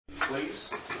please.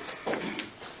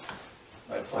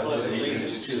 I pledge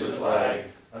allegiance to the flag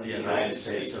of the United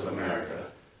States of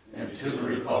America and to the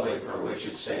republic for which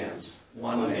it stands,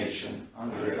 one nation,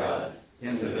 under God,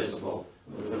 indivisible,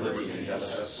 with liberty and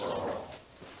justice for all.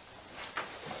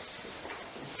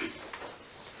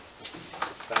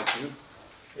 Thank you,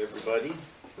 everybody,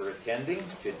 for attending.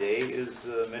 Today is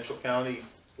the Mitchell County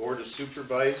Board of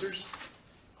Supervisors.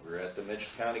 We're at the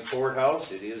Mitchell County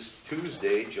Courthouse. It is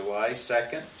Tuesday, July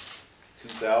 2nd,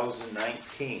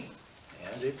 2019,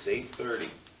 and it's 8:30.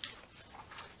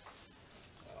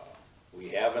 We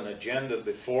have an agenda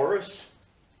before us.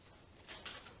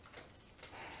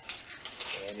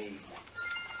 Any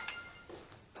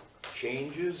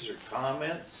changes or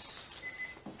comments?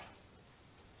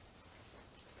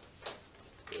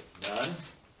 If none,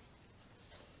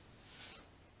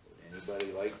 would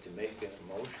anybody like to make a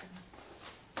motion?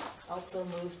 Also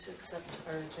move to accept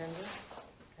our agenda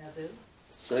as is.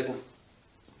 Second.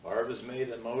 Barb has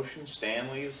made a motion,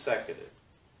 Stanley has seconded.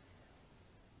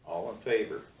 All in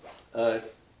favor? Aye.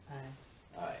 Aye.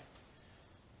 Aye.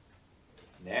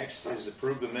 Next is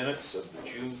approve the minutes of the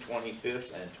June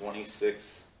 25th and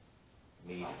 26th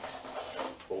meetings.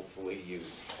 Hopefully you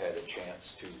had a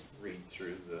chance to read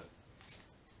through the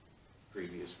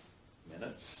previous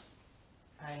minutes.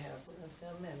 I have read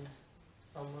them and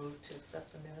so move to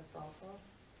accept the minutes also.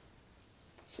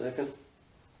 Second.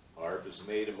 Barb has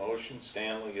made a motion,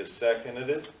 Stanley has seconded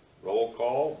it. Roll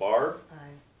call, Barb? Aye.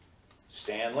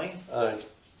 Stanley? Aye.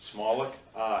 Smolik,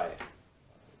 aye.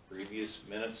 Previous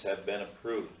minutes have been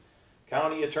approved.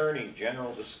 County Attorney,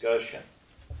 general discussion.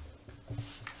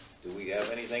 Do we have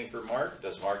anything for Mark?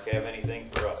 Does Mark have anything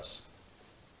for us?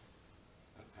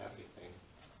 I don't have anything.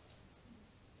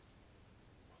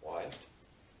 Quiet.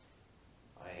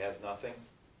 I have nothing.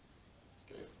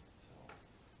 Okay.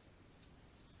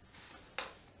 So,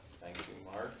 thank you,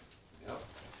 Mark, Yep.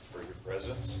 for your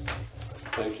presence.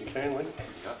 Thank you kindly.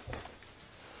 Yep.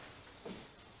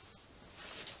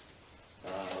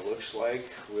 Looks like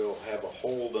we'll have a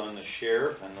hold on the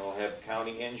sheriff and we'll have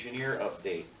county engineer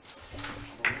update.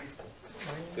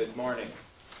 Good morning.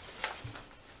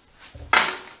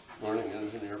 Morning,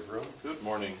 Engineer Bro. Good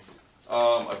morning.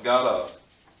 I got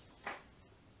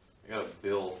a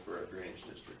bill for a drainage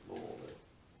district bowl that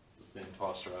has been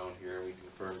tossed around here. We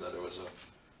confirmed that it was a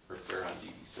repair on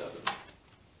DD7.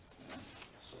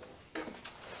 So you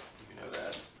can have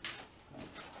that.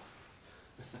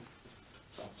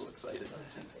 Sounds so excited.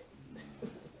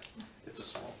 It's a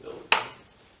small bill.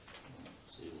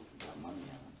 See what we got money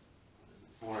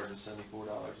on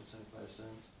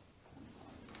 $474.75.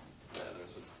 Yeah,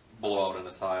 there's a blowout in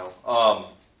the tile.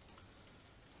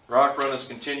 Rock run is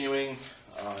continuing.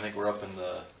 I think we're up in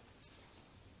the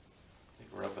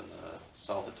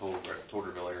south of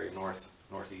Toderville area,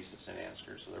 northeast of St.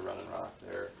 Ansgar, so they're running rock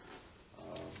there.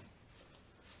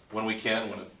 When we can,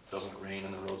 when it doesn't rain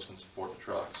and the roads can support the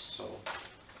trucks. So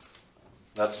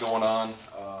that's going on.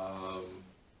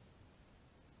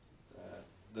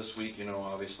 This week,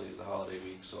 obviously is the holiday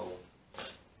week, so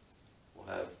we'll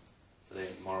have today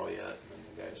and tomorrow yet, and then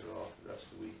the guys are off the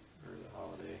rest of the week for the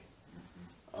holiday.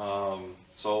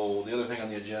 So the other thing on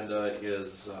the agenda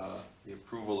is the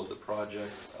approval of the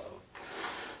project of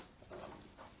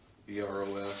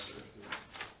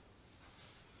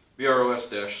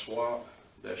BROS-swap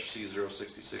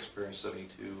C066 parent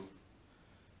 72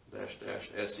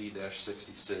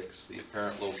 SE-66. The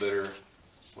apparent low bidder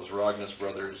was Rognus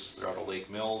Brothers. They're out of Lake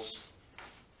Mills.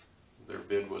 Their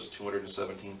bid was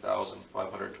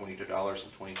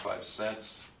 $217,522.25. Say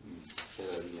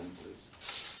that again,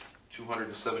 please.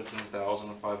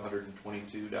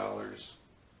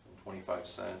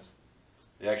 $217,522.25.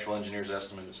 The actual engineer's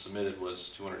estimate submitted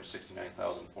was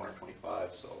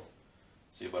 $269,425. So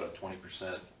see about a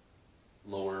 20%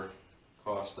 lower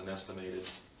cost than estimated.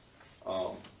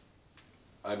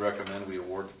 I'd recommend we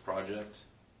award the project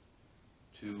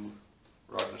to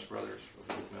Rognus Brothers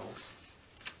of Lake Mills.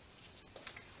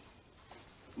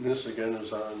 And this again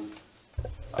is on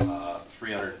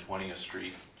 320th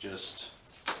Street, just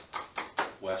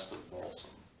west of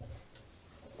Balsam.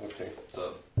 okay. It's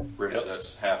a bridge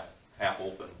that's half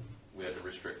open. We had to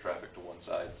restrict traffic to one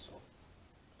side. So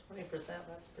 20%,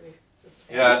 that's pretty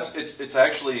substantial. yeah, it's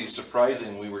actually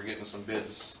surprising. We were getting some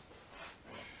bids.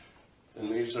 And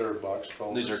these are box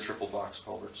culverts? These are triple box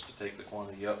culverts to take the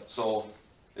quantity. Yep. So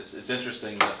it's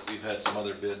interesting that we've had some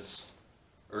other bids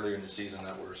earlier in the season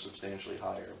that were substantially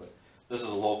higher, but this is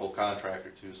a local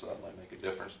contractor too, so that might make a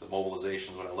difference. The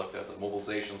mobilizations, when I looked at the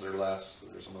mobilizations, are less.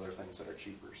 There's some other things that are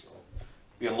cheaper, so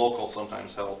being local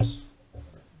sometimes helps.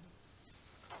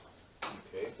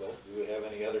 Okay, well, do we have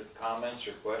any other comments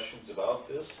or questions about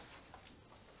this?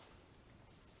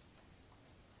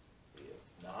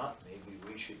 not, maybe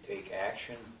we should take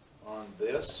action on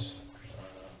this.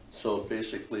 So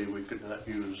basically, we could not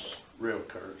use rail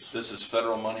cars. This is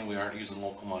federal money, we aren't using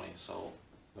local money, so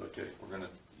Okay, we're gonna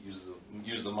use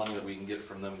the money that we can get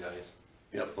from them guys.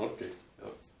 yep, okay.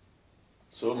 Yep.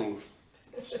 So move.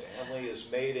 Stanley has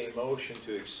made a motion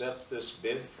to accept this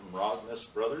bid from Rognus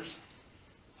Brothers.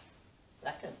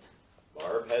 Second.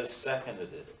 Barb has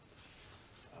seconded it.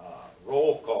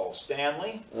 Roll call,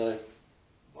 Stanley, Aye.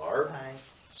 Barb, Aye.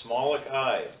 Smolik,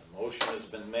 aye. The motion has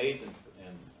been made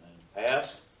and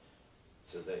passed,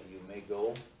 so that you may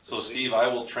go. So Steve, I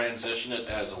will transition it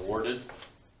as awarded,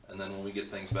 and then when we get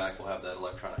things back, we'll have that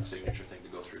electronic signature thing to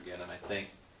go through again, and I think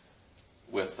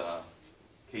with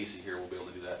Casey here, we'll be able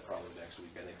to do that probably next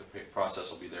week. I think the process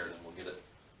will be there, and then we'll get it.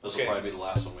 This will Okay. probably be the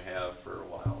last one we have for a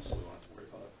while, so we won't have to worry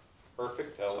about it.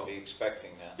 Perfect, I will be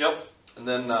expecting that. Yep, and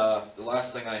then the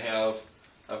last thing I have,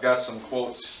 I've got some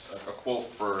quotes, a quote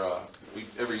for,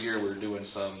 every year we're doing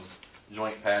some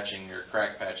joint patching or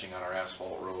crack patching on our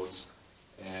asphalt roads.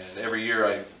 And every year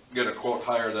I get a quote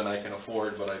higher than I can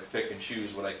afford, but I pick and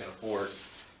choose what I can afford.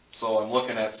 So I'm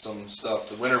looking at some stuff.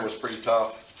 The winter was pretty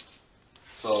tough.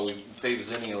 So we paved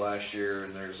Zinnia last year,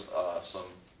 and there's a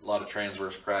lot of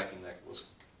transverse cracking that was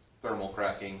thermal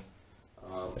cracking.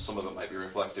 Some of it might be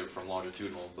reflective from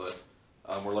longitudinal, but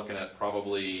we're looking at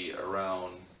probably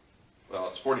around, well,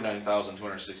 it's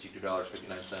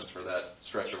 $49,262.59 for that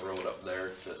stretch of road up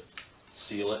there to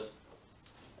seal it.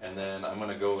 And then I'm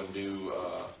gonna go and do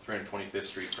 325th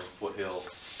Street from Foothill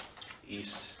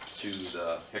east to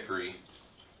the Hickory,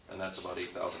 and that's about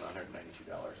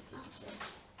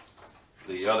 $8,992.50.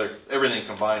 The other, everything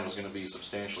combined was gonna be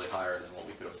substantially higher than what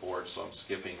we could afford, so I'm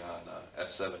skipping on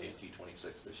S70 and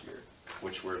T26 this year,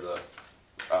 which were the,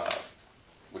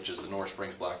 which is the North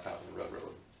Springs Blacktop and the Red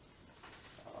Road.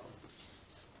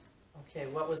 Okay,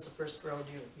 what was the first road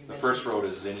you mentioned? The first road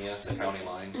is Zinnia, the county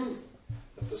line.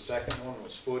 But the second one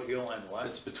was Foothill and what?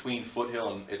 It's between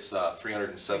Foothill and, it's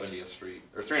 370th Street,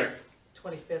 or 300,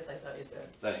 25th, I thought you said.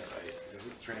 that ain't right, is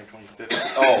it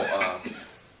 325th? Oh,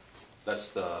 that's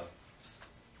the,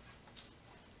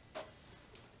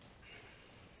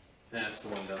 that's the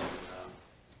one down,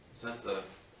 is that the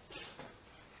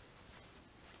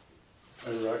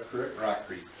Rock Creek? Rock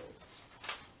Creek Road?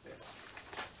 Yeah.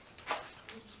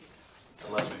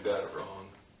 Unless we've got it wrong,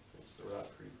 it's the Rock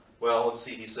Creek. Well, let's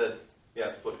see, he said,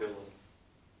 yeah, Foothill and,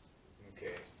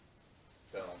 Okay,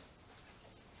 so,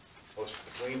 was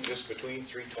just between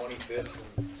 325th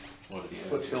and, what did he have?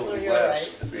 Foothill So and you're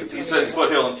west. right. He said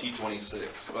Foothill and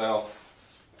T26, well,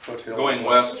 Foothill going and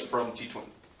west from T20,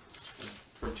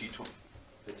 from T20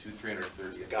 to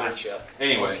 330. gotcha.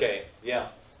 Anyway, Okay, yeah,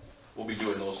 we'll be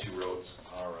doing those two roads.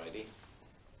 alrighty.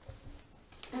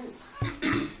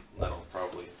 That'll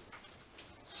probably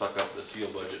suck up the seal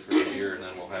budget for the year, and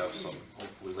then we'll have some,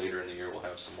 hopefully later in the year, we'll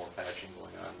have some more patching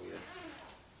going on. We had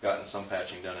gotten some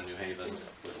patching done in New Haven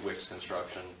with Wicks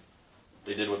Construction.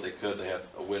 They did what they could. They had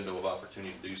a window of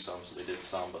opportunity to do some, so they did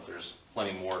some, but there's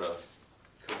plenty more to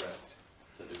Correct.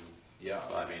 do. Yeah,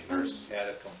 I mean, there's had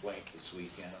a complaint this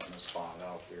weekend on the spot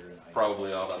out there, and I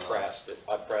probably out on the,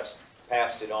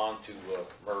 passed it on to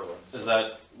Merlin. is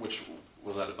that, which,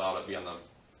 was that about it being the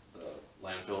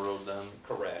landfill road then?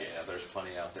 Correct. Yeah, there's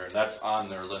plenty out there, and that's on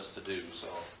their list to do, so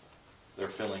they're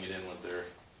filling it in with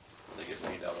when they get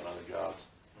rained out on other jobs.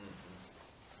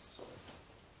 So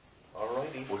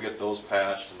Alrighty. we'll get those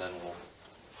patched, and then we'll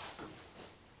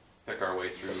pick our way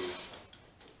through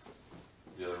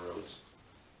the other roads.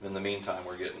 In the meantime,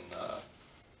 we're getting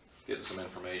some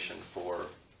information for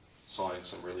sawing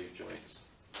some relief joints.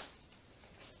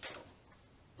 So,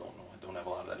 don't know, I don't have a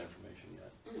lot of that information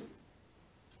yet.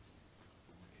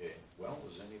 Okay, well,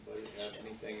 does anybody have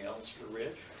anything else for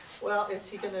Rich? Well, is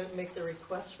he gonna make the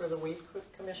request for the weed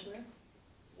commissioner?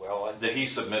 Well, I Did he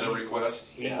submit a request?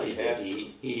 He Yeah, would he have, did,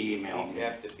 he emailed he'd me.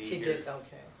 have to be He here. did,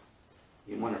 okay.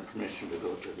 He wanted permission to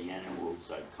go to the annual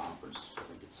roadside conference, I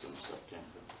think it's in September.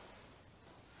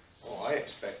 Oh, I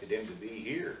expected him to be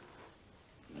here.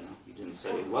 You know, he didn't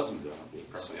say he wasn't gonna be.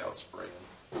 Probably out spraying.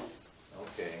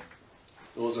 Okay.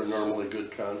 Those are normally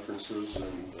good conferences,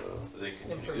 and They can,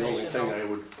 the only thing I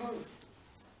would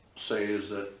say is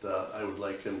that I would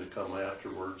like him to come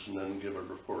afterwards and then give a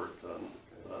report on.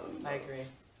 I agree,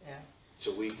 yeah.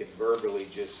 So we can verbally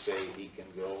just say he can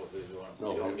go, we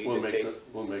No, don't need we'll to take.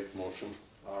 we'll make the motion.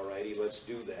 Alrighty, let's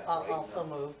do that I'll right also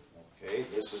now. move. Okay,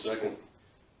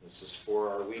 this is for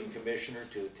our weed commissioner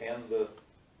to attend the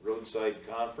roadside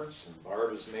conference, and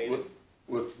Barb has made it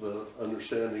With the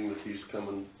understanding that he's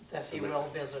coming. That he will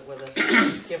visit with us,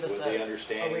 give us with the a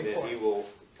understanding that he report. will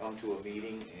come to a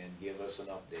meeting and give us an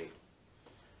update.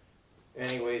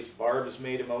 Anyways, Barb has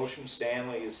made a motion,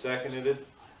 Stanley has seconded it.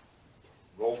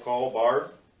 Roll call,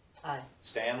 Barb, Aye.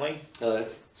 Stanley, Aye.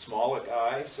 Smollett,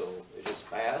 aye, so it is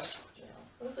passed. Yeah,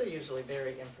 those are usually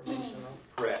very informational.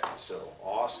 Correct, so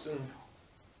Austin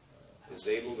is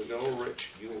able to go.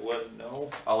 Rich, you'll let him know.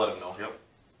 I'll let him know,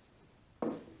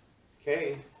 yep.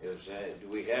 Okay, do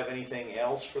we have anything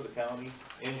else for the county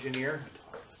engineer?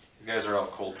 You guys are out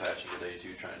cold patching today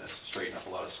too, trying to straighten up a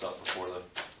lot of stuff before the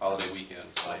holiday weekend,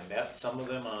 so. I met some of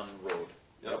them on the road.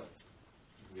 Yep.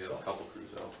 We have a couple crews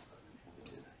out.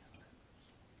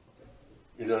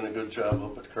 You done a good job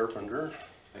up at Carpenter.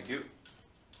 Thank you.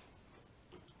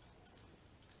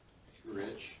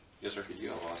 Rich, Yes, sir. could you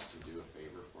have Austin do a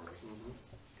favor for me? Mm-hmm.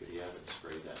 Could you have it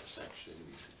spray that section?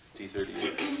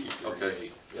 T38.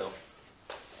 Okay, yep.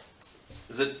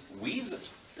 Is it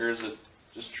weeds or is it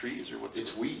just trees or what's?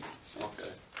 It's weeds. Okay.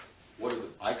 It's- What are the,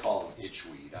 I call them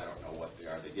itchweed, I don't know what they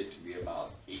are, they get to be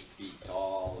about 8 feet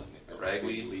tall and they've got big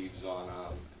Ragweed? leaves on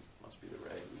them. Must be the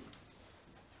ragweed.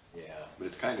 Yeah. But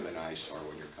it's kind of an eyesore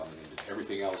when you're coming into,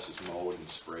 everything else is mowed and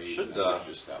sprayed, Should, and then there's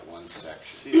just that one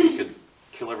section. See if we could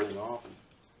kill everything off and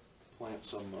plant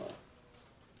some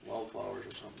wildflowers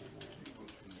or something there.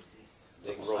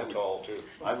 They grow tall too.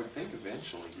 I would think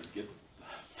eventually you'd get,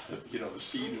 the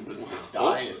seed would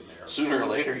die in there. Sooner or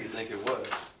later, you think it would.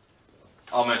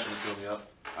 I'll mention it to him, yep.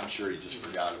 I'm sure he just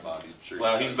forgot about it. I'm sure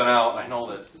Well, he's been out, I know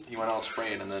that he went out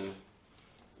spraying and then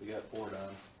we got poured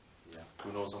on. Yeah.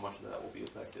 Who knows how much of that will be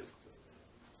affected.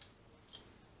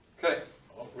 Okay,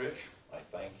 Well, Rich, I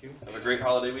thank you. have a great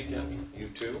holiday weekend. You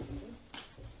too.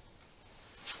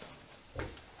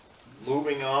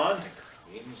 Moving on,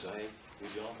 means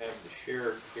we don't have the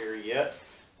sheriff here yet.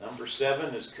 Number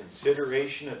 7 is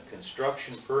consideration of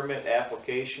construction permit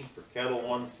application for Kettle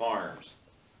One Farms.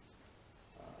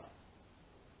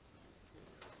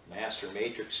 Master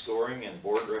matrix scoring and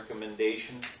board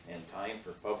recommendation and time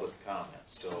for public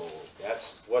comments. So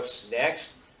that's what's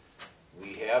next.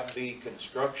 We have the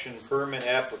construction permit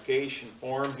application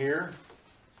form here.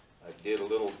 I did a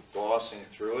little glossing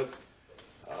through it.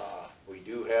 We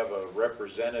do have a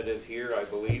representative here, I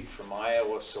believe, from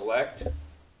Iowa Select.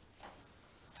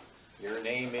 Your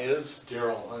name is?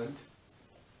 Daryl Hunt.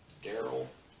 Daryl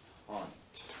Hunt.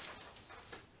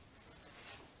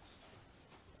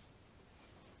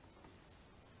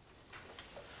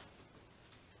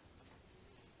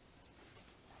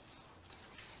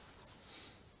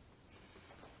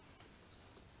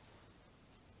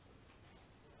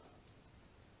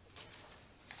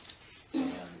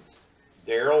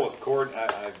 Daryl,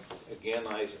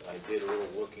 I did a little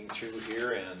looking through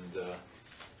here and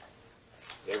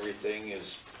everything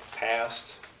is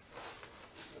passed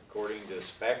according to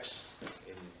specs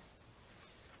in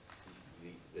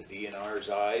the DNR's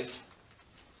eyes.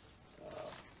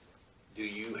 Do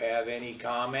you have any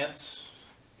comments?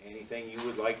 Anything you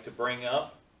would like to bring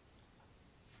up?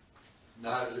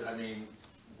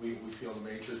 We feel the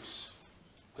matrix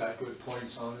got good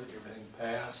points on it, everything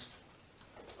passed.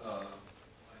 I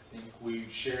think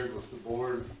we've shared with the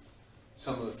board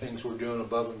some of the things we're doing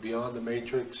above and beyond the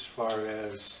matrix as far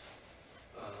as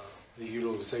the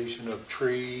utilization of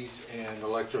trees and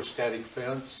electrostatic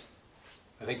fence.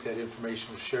 I think that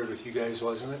information was shared with you guys,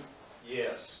 wasn't it?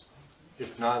 Yes.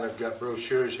 If not, I've got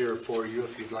brochures here for you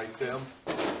if you'd like them.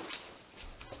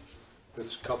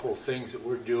 There's a couple of things that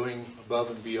we're doing above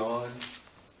and beyond,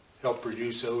 help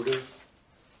reduce odor,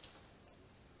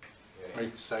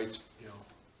 make the sites,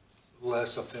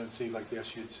 less offensive, I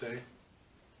guess you'd say.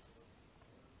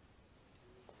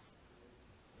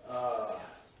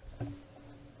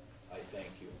 I thank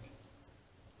you.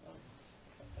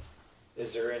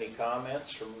 Is there any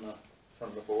comments from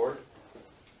the board?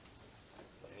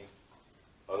 Any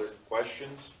other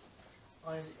questions?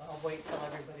 I'll wait till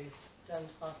everybody's done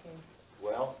talking.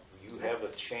 Well, you have a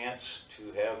chance to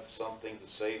have something to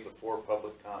say before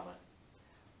public comment.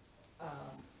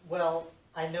 Well,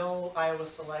 I know Iowa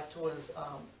Select was,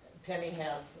 Penny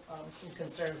has some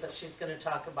concerns that she's gonna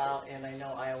talk about, and I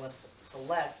know Iowa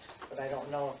Select, but I don't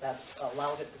know if that's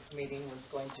allowed at this meeting, was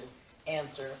going to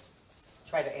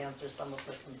try to answer some of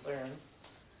her concerns.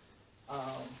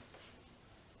 Well,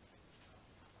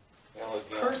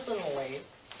 again, Personally,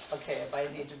 okay, if I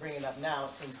need to bring it up now,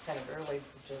 it seems kind of early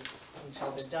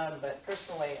until they're done, but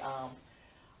personally,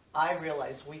 I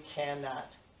realize we can't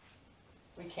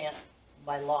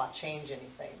by law change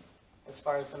anything as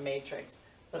far as the matrix,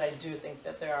 but I do think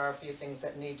that there are a few things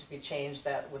that need to be changed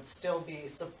that would still be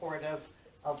supportive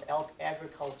of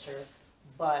agriculture,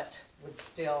 but would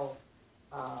still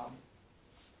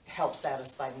help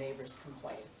satisfy neighbors'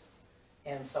 complaints.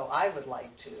 And so I would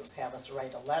like to have us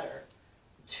write a letter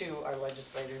to our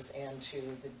legislators and to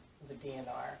the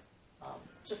DNR.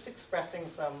 Just expressing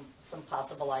some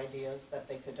possible ideas that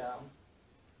they could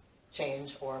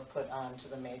change or put onto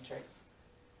the matrix.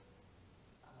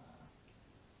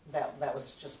 That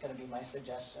was just gonna be my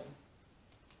suggestion.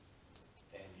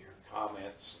 And your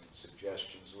comments and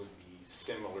suggestions would be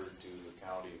similar to the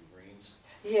County of Greens?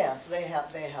 Yes, they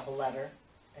have a letter,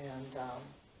 and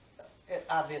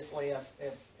obviously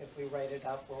if we write it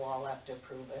up, we'll all have to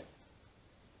approve it.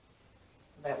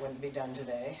 That wouldn't be done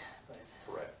today, but.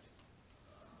 Correct.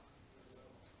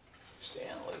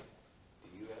 Stanley,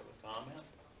 do you have a comment?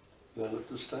 None at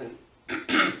this time.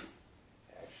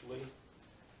 Actually,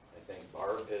 I think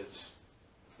Barb has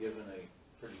given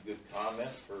a pretty good comment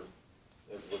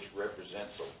which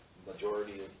represents a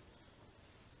majority of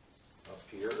up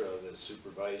here, the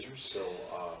supervisors, so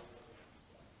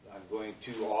I'm going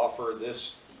to offer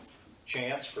this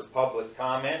chance for public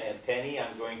comment, and Penny,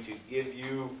 I'm going to give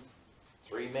you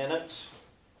 3 minutes.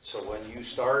 So when you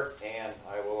start, and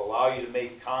I will allow you to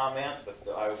make comment, but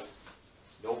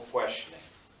no questioning.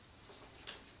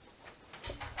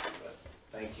 But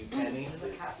thank you, Penny. Here's a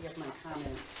copy of my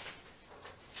comments.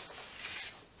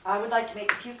 I would like to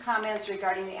make a few comments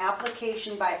regarding the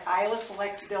application by Iowa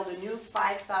Select to build a new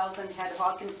 5,000 head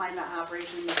hog confinement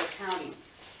operation in Mitchell County.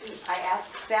 I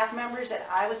asked staff members at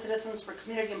Iowa Citizens for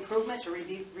Community Improvement to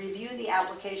review the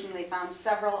application, and they found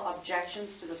several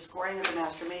objections to the scoring of the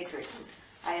master matrix.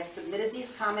 I have submitted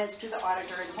these comments to the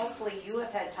auditor, and hopefully you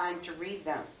have had time to read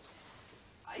them.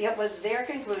 It was their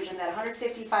conclusion that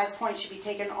 155 points should be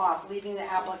taken off, leaving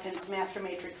the applicant's master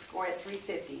matrix score at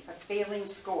 350, a failing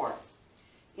score.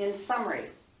 In summary,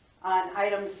 on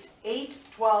items 8,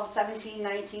 12, 17,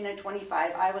 19, and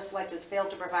 25, Iowa Select has failed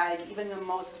to provide even the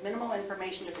most minimal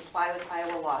information to comply with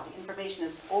Iowa law. The information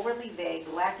is overly vague,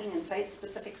 lacking in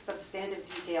site-specific substantive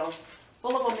details,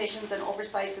 full of omissions and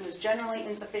oversights, and is generally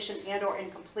insufficient and/or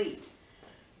incomplete.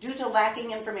 Due to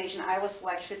lacking information, Iowa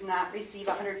Select should not receive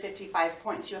 155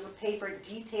 points. You have a paper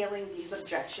detailing these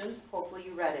objections. Hopefully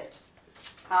you read it.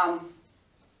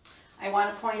 I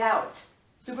want to point out,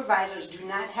 supervisors do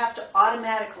not have to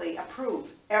automatically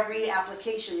approve every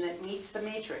application that meets the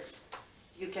matrix.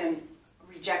 You can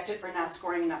reject it for not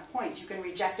scoring enough points. You can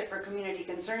reject it for community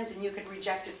concerns, and you can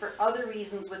reject it for other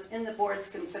reasons within the board's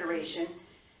consideration.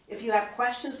 If you have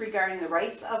questions regarding the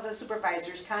rights of the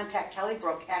supervisors, contact Kelly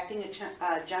Brook, Acting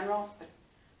General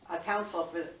Counsel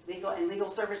for Legal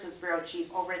Services Bureau Chief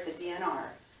over at the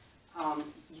DNR.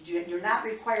 You're not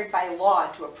required by law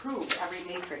to approve every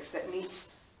matrix that meets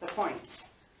the points.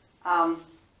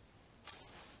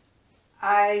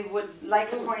 I would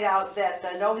like to point out that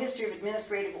the no history of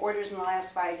administrative orders in the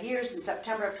last 5 years. In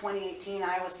September of 2018,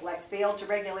 Iowa Select failed to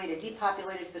regulate a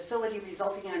depopulated facility,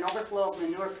 resulting in an overflow of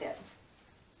manure pit.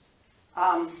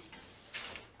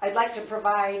 I'd like to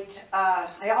provide,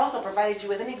 I also provided you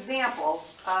with an example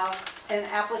of an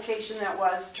application that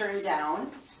was turned down,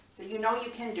 so you know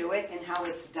you can do it and how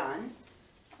it's done.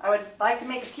 I would like to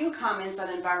make a few comments on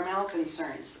environmental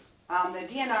concerns. The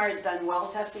DNR has done well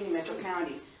testing in Mitchell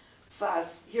County. So,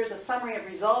 here's a summary of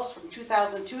results from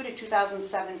 2002 to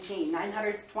 2017.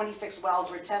 926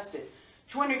 wells were tested.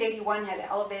 281 had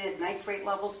elevated nitrate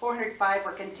levels, 405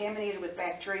 were contaminated with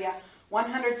bacteria,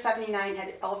 179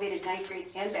 had elevated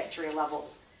nitrate and bacteria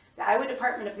levels. The Iowa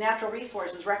Department of Natural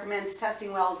Resources recommends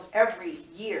testing wells every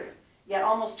year, yet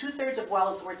almost 2/3 of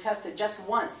wells were tested just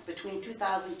once between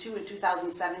 2002 and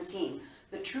 2017.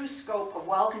 The true scope of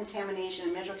well contamination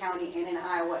in Mitchell County and in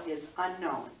Iowa is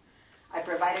unknown. I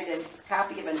provided a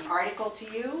copy of an article to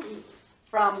you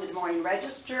from the Des Moines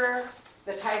Register.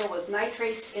 The title was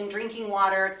Nitrates in Drinking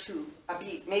Water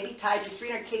may be tied to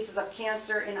 300 cases of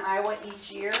cancer in Iowa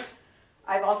each year.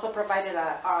 I've also provided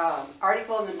an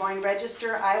article in the Des Moines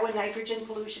Register. Iowa nitrogen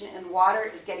pollution in water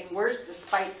is getting worse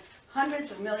despite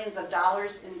hundreds of millions of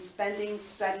dollars in spending,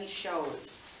 study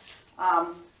shows.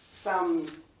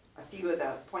 A few of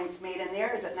the points made in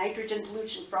there is that nitrogen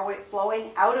pollution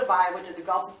flowing out of Iowa to the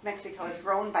Gulf of Mexico has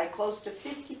grown by close to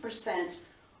 50%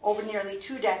 over nearly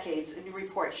 2 decades, a new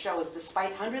report shows,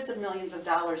 despite hundreds of millions of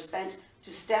dollars spent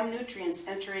to stem nutrients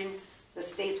entering the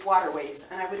state's waterways.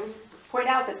 And I would point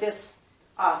out that this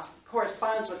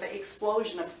corresponds with the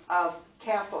explosion of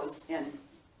CAFOs in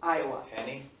Iowa.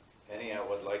 Penny, I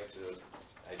would like to,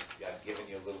 I've given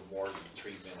you a little more than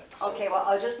 3 minutes. So. Okay, well,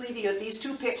 I'll just leave you with these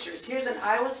 2 pictures. Here's an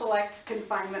Iowa Select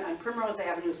confinement on Primrose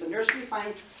Avenue, so nursery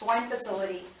swine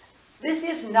facility. This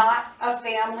is not a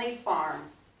family farm.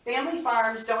 Family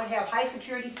farms don't have high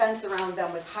security fence around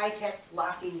them with high-tech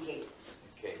locking gates.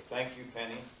 Okay, thank you,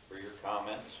 Penny, for your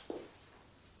comments.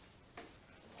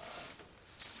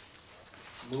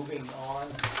 Moving on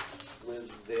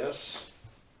with this.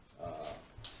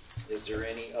 Is there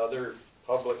any other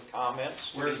public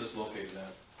comments? Where is this located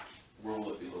at? Where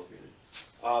will it be located?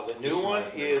 The new one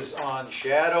is on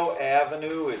Shadow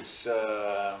Avenue. It's,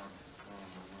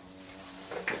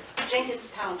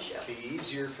 Jenkins Township. be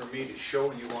easier for me to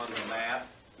show you on the map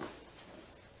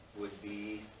would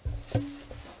be, I'm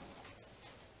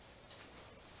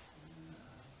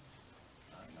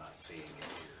not seeing it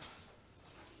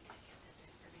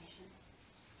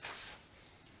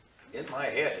here. In my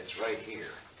head, it's right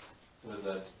here, What is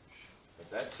that? but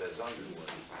that says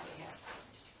Underwood.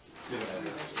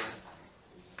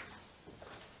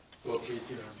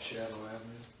 Located on Shadow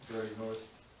Avenue, very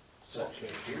north section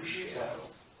of Here's Shadow.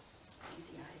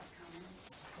 CCI's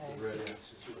comments. The red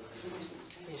X is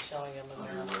right. He's showing him the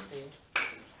map, Steve.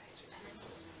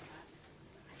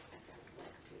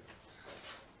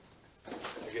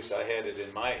 I guess I had it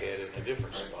in my head in a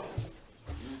different spot.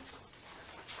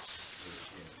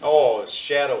 Oh, it's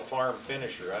Shadow Farm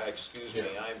Finisher, excuse me,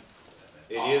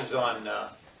 it is on, The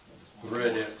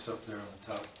red X up there on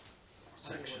the top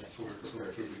section is where it's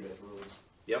located.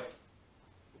 yep.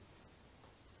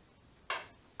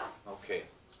 Okay.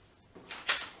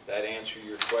 That answer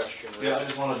your question, Rick? Yeah, I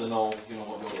just wanted to know, you know,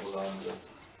 what road it was on to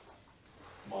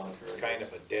monitor. It's kind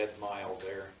of a dead mile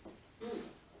there.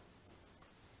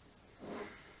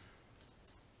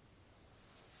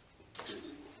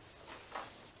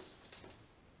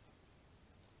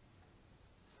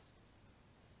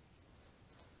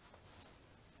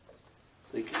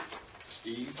 Thank you.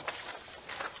 Steve,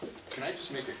 can I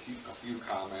just make a few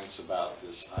comments about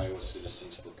this Iowa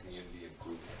Citizens for Community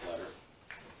Improvement letter?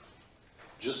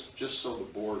 Just so the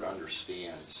board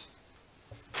understands,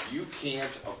 you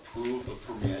can't approve a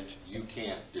permit, you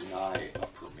can't deny a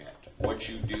permit. What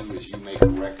you do is you make a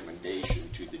recommendation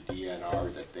to the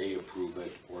DNR that they approve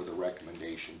it, or the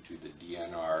recommendation to the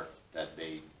DNR that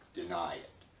they deny it.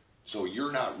 So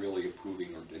you're not really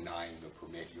approving or denying the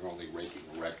permit, you're only making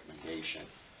a recommendation.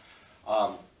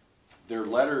 Their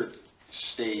letter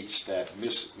states that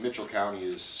Mitchell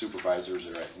County's supervisors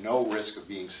are at no risk of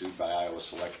being sued by Iowa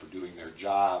Select for doing their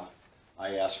job.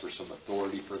 I asked for some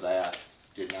authority for that,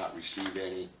 did not receive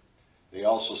any. They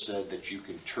also said that you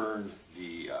can turn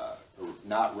or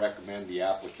not recommend the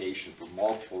application for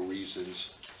multiple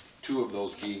reasons, 2 of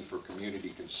those being for community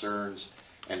concerns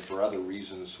and for other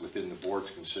reasons within the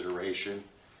board's consideration.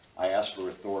 I asked for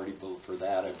authority for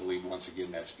that. I believe, once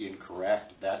again, that's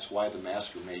incorrect. That's why the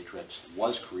master matrix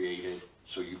was created,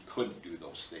 so you couldn't do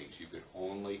those things. You could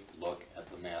only look at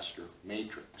the master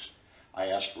matrix. I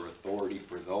asked for authority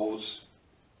for those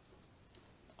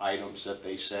items that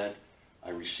they said.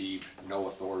 I received no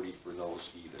authority for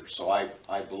those either. So I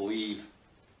believe,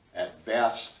 at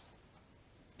best,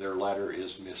 their letter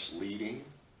is misleading.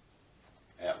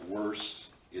 At worst,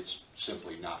 it's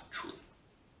simply not true.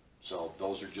 So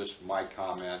those are just my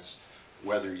comments.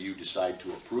 Whether you decide to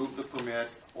approve the permit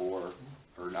or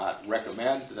not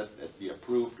recommend that it be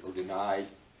approved or denied,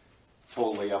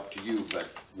 totally up to you. But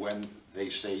when they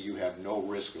say you have no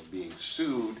risk of being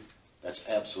sued, that's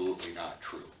absolutely not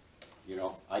true. You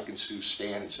know, I can sue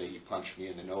Stan and say he punched me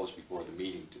in the nose before the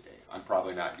meeting today. I'm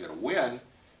probably not going to win,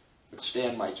 but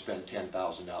Stan might spend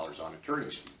 $10,000 on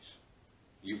attorney's fees.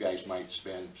 You guys might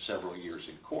spend several years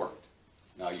in court.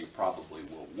 Now, you probably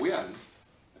will win,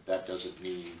 but that doesn't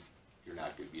mean you're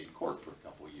not going to be in court for a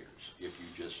couple of years if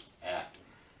you just act,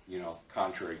 you know,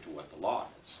 contrary to what the law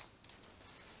is.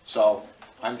 So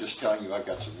I'm just telling you, I've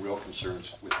got some real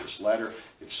concerns with this letter.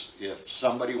 If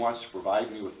somebody wants to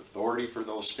provide me with authority for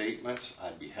those statements,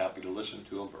 I'd be happy to listen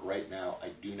to them, but right now, I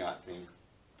do not think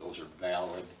those are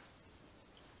valid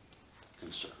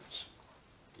concerns.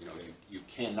 You know, you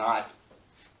cannot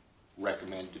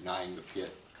recommend denying the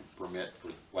permit for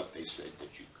what they said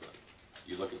that you could.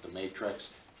 You look at the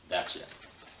matrix, that's it.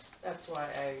 That's why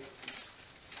I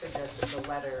suggested the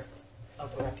letter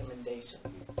of recommendations.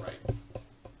 Right.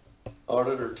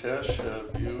 Auditor Tesh,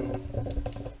 have you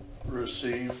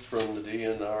received from the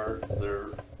DNR their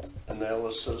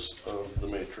analysis of the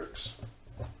matrix?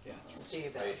 Yeah,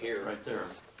 Steve, right here. Right there.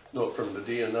 No, from the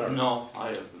DNR? No, I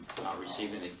have not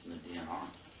received anything from the DNR.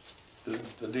 Is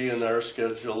the DNR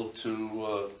scheduled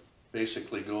to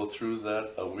basically go through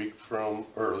that a week from,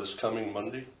 or this coming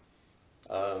Monday,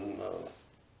 on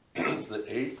the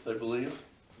 8th, I believe?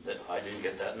 That I didn't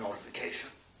get that notification.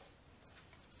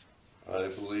 I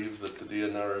believe that the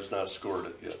DNR has not scored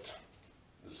it yet.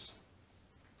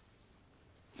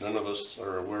 None of us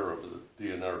are aware of the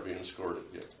DNR being scored it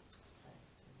yet.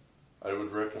 I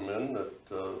would recommend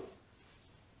that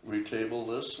we table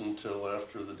this until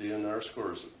after the DNR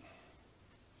scores it.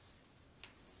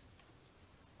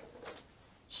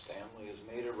 Stanley has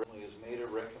made a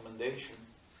recommendation,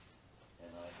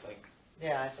 and I think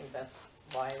Yeah, I think that's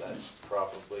wise, that's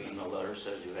probably, And the letter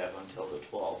says you have until the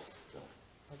 12th,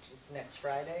 which is next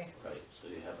Friday. right, so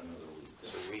you have another week.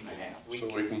 so we and a half. can,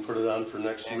 So we can put it on for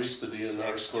next week, Next- the DNR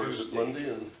next scores it Tuesday. Monday,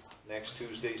 and next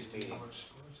Tuesday's meeting. How much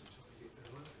scores until they get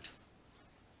their letter?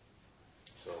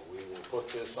 So we will put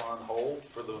this on hold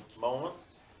for the moment,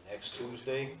 next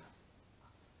Tuesday.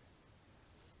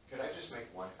 Could I just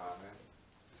make one comment?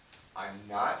 I'm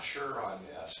not sure on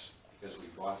this, because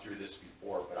we've gone through this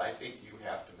before, but I think you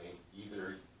have to make,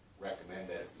 either recommend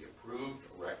that it be approved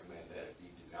or recommend that it be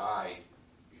denied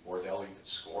before they'll even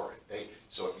score it.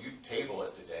 So if you table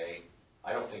it today,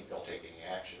 I don't think they'll take any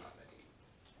action on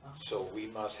the 8th. So we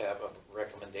must have a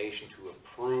recommendation to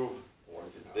approve Or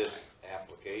deny. this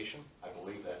application. I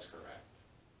believe that's correct.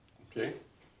 okay?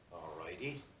 All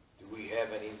righty. Do we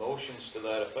have any motions to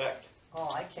that effect? Oh,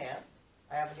 I can't.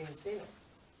 I haven't even seen it.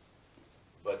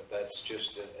 But that's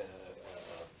just a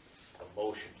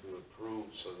motion to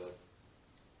approve so that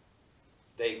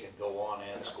they can go on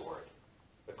and score it,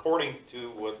 according to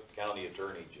what county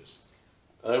attorney just.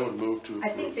 I would move to I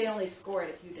think approve. they only score it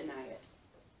if you deny it.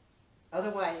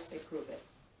 Otherwise, they approve it.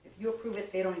 If you approve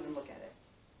it, they don't even look at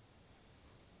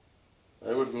it.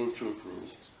 I would move to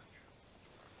approve.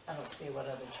 I don't see what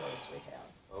other choice we have.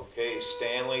 Okay,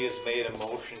 Stanley has made a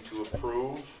motion to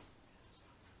approve.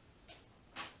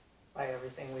 By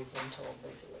everything we've been told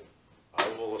legally. I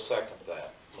will second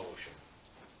that motion.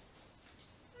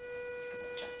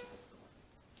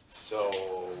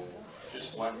 So,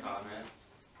 Just one comment.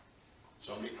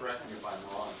 Somebody correct me if I'm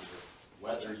wrong here.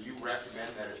 Whether you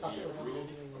recommend that it be approved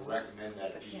or recommend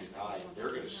that it be denied, they're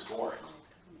gonna score it.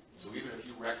 So even if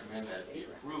you recommend that it be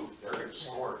approved, they're gonna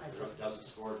score it. If it doesn't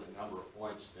score the number of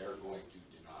points, they're going to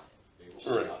deny it. They will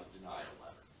send out a denial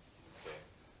letter. okay.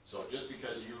 So just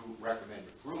because you recommend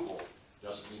approval,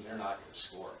 doesn't mean they're not gonna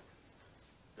score it.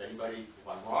 If anybody, if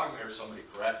I'm wrong there, somebody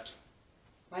correct.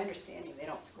 My understanding, they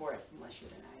don't score it unless you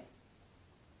deny it.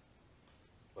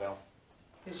 Well,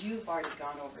 Because you've already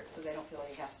gone over it, so they don't feel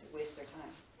they have to waste their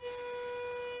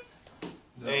time.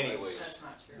 No, anyways,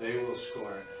 They will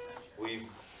score it.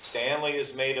 Stanley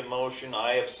has made a motion,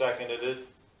 I have seconded it.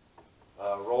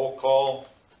 Roll call.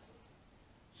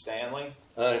 Stanley,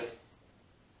 Aye.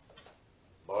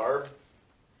 Barb,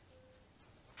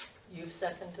 You've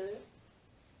seconded it?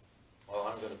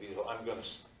 well, I'm gonna,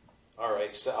 all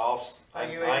right, so Are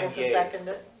you I'm able to yay. second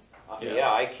it?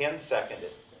 Yeah, I can second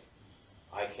it.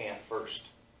 I can't first.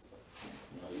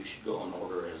 No, you should go in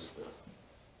order as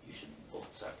you should both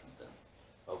second them.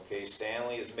 Okay,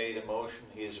 Stanley has made a motion,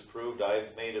 he has approved,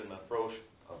 I've made a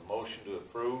motion to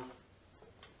approve.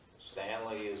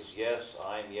 Stanley is yes,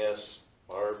 I'm yes,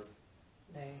 Barb,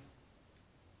 Nay.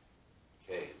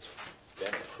 okay, it's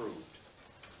been approved.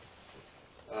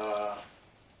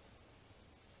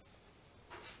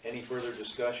 Any further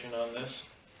discussion on this?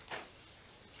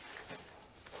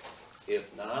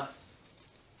 If not,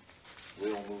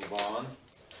 we'll move on.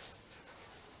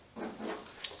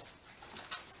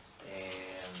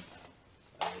 And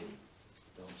I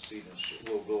don't see them,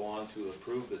 we'll go on to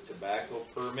approve the tobacco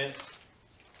permit.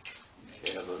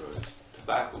 Okay, I have a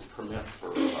tobacco permit for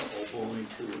Old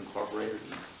 2 Incorporated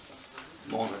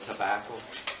in Mona Tobacco.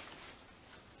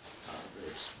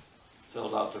 They've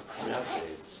filled out the permit,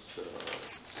 they've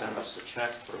sent us a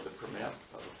check for the permit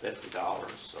of $50,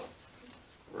 so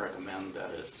I recommend that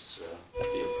it's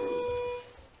be approved.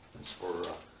 It's for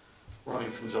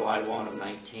running from July 1 of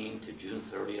 19 to June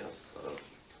 30th of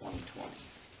 2020.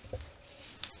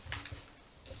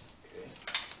 Okay,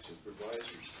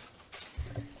 supervisors,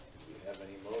 do we have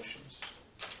any motions?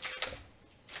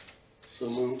 So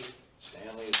moved.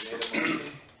 Stanley has made a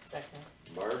motion, Second.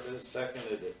 Barb has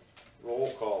seconded it.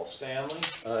 Roll call, Stanley,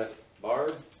 Aye.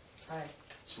 Barb, Aye.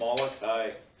 Smollett,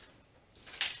 aye.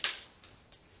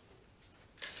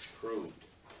 Approved.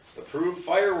 Approved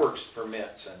fireworks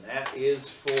permits, and that is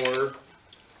for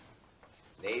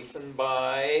Nathan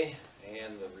By,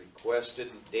 and the requested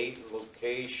date and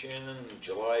location,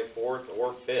 July 4th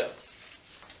or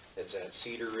 5th. It's at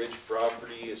Cedar Ridge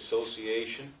Property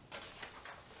Association.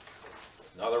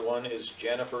 Another one is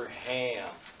Jennifer Ham,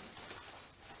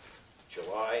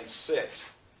 July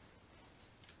 6th.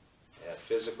 At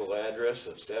physical address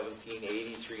of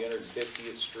 1780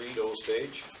 350th Street,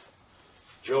 Osage.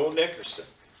 Joe Nickerson.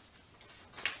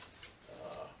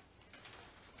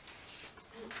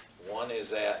 One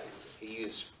is he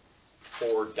is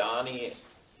for Donnie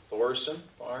Thorson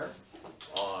Farm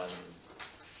on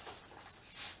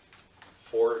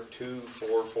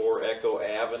 4244 Echo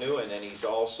Avenue, and then he's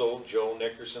also Joe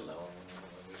Nickerson, let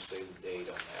me say the date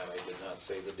on that, I did not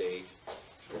say the date.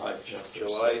 July 4th. That's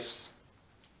July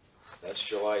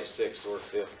 6th or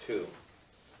 5th too.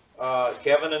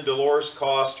 Kevin and Dolores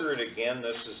Coster, and again,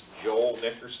 this is Joel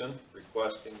Nickerson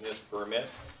requesting this permit,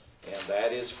 and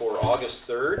that is for August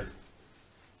 3rd.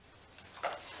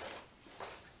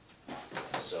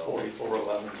 So,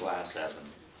 4411 Glass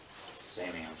Avenue,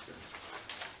 same answer.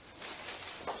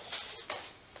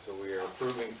 so we are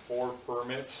approving 4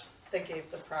 permits. They gave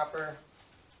the proper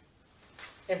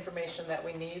information that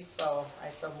we need, so I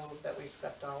so move that we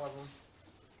accept all of them.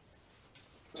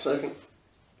 Second.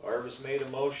 Barb has made a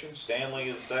motion, Stanley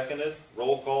has seconded.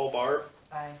 Roll call, Barb.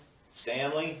 Aye.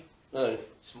 Stanley, Aye.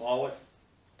 Smollett,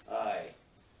 aye.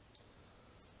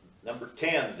 Number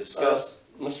 10, discuss,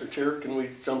 Mr. Chair, can we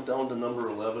jump down to number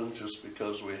 11, just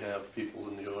because we have people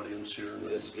in the audience here?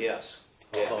 yes,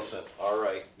 How about yes, that? all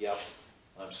right, yep,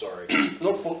 I'm sorry.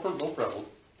 No problem.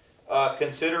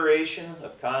 Consideration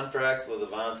of contract with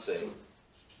Avance.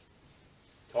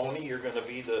 Tony, you're gonna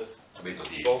be the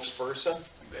spokesperson?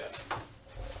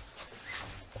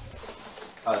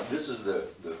 This is the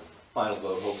final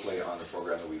vote, hopefully, on the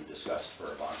program that we've discussed for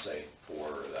Avance,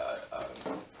 for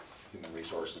human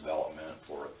resource development,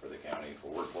 for the county, for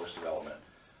workforce development.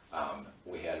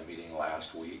 We had a meeting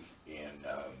last week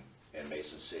in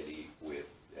Mason City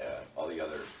with all the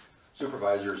other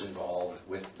supervisors involved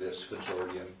with this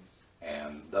consortium,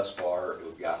 and thus far,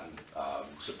 we've gotten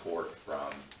support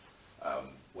from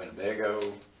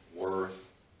Winnebago,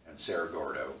 Worth, and Cerro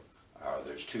Gordo.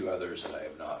 There's 2 others that I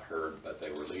have not heard, but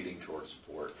they were leading towards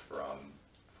support from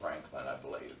Franklin, I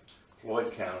believe.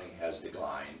 Floyd County has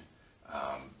declined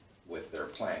with their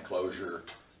plant closure,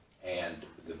 and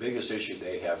the biggest issue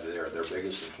they have there, their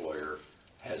biggest employer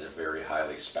has a very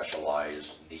highly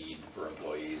specialized need for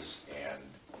employees, and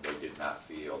they did not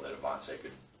feel that Avance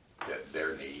could fit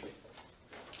their need.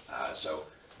 So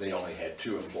they only had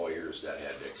 2 employers that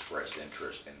had expressed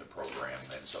interest in the program,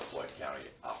 and so Floyd County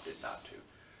opted not to.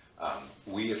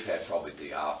 We have had probably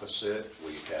the opposite.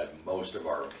 We've had most of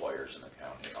our employers in the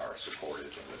county are supportive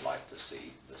and would like to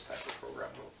see this type of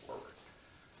program go forward.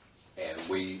 And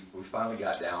we finally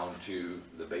got down to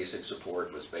the basic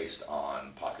support was based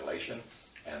on population,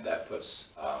 and that puts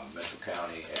Mitchell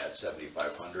County at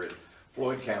 7,500.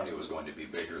 Floyd County was going to be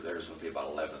bigger. Theirs would be about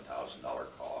 $11,000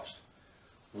 cost.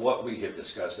 What we had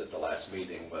discussed at the last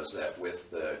meeting was that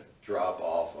with the drop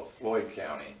off of Floyd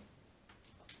County,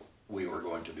 we were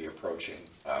going to be approaching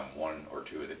 1 or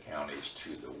 2 of the counties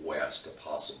to the west to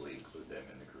possibly include them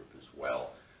in the group as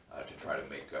well, to try to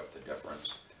make up the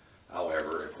difference.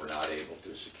 However, if we're not able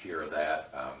to secure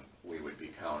that, we would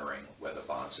be countering with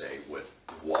Avance with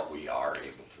what we are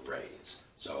able to raise.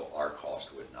 So our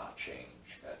cost would not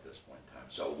change at this point in time.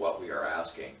 So what we are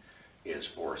asking is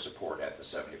for support at the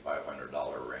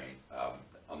 $7,500 range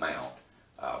amount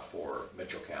for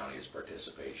Mitchell County's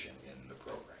participation in the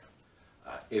program.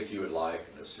 If you would like,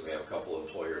 we have a couple of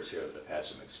employers here that have had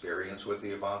some experience with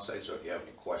the Avance, so if you have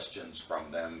any questions from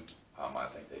them, I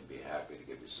think they'd be happy to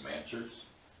give you some answers.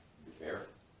 Be fair?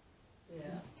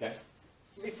 Yeah. Okay.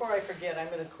 Before I forget, I'm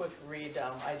gonna quick read,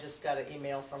 I just got an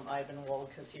email from Ivan Wold,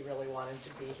 because he really wanted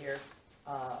to be here.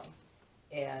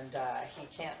 He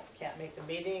can't make the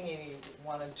meeting, and he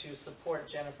wanted to support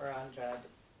Jennifer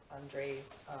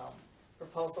Andre's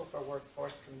proposal for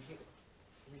workforce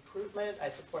recruitment. I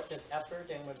support this effort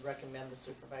and would recommend the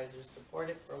supervisors support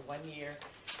it for 1 year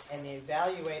and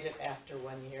evaluate it after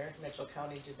 1 year. Mitchell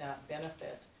County did not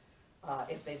benefit.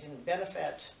 If they didn't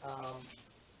benefit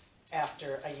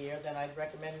after a year, then I'd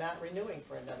recommend not renewing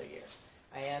for another year.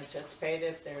 I anticipate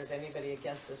if there's anybody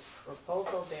against this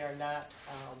proposal, they are not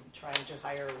trying to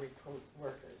hire or recruit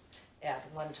workers. At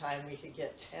one time, we could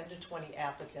get 10 to 20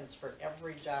 applicants for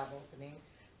every job opening.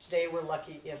 Today, we're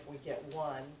lucky if we get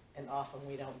 1, and often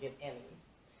we don't get any.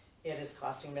 It is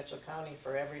costing Mitchell County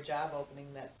for every job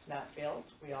opening that's not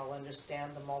filled. We all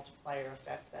understand the multiplier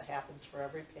effect that happens for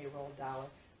every payroll dollar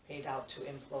paid out to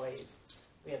employees.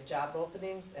 We have job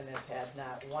openings and have had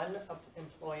not 1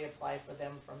 employee apply for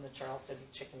them from the Charles City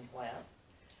chicken plant.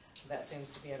 That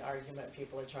seems to be an argument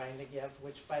people are trying to give,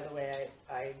 which, by the way,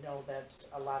 I know that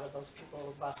a lot of those people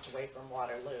were bussed away from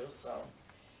Waterloo, so.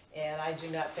 And I do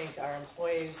not think our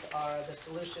employees are the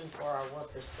solution for our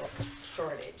worker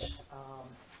shortage.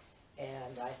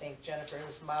 And I think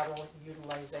Jennifer's model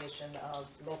utilization of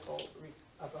a local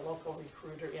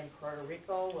recruiter in Puerto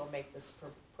Rico will make this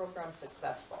program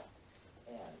successful.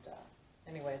 And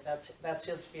anyway, that's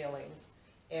his feelings.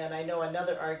 And I know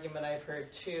another argument I've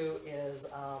heard too is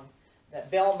that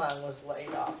Belmont was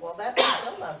laid off. Well,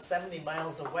 Belmont's 70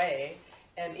 miles away.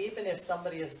 And even if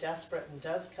somebody is desperate and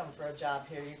does come for a job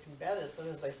here, you can bet as soon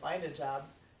as they find a job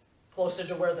closer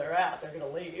to where they're at, they're gonna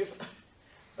leave.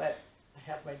 But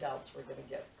else we're gonna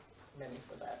get many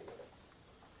for that either.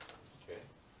 Okay.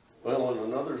 Well,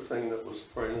 and another thing that was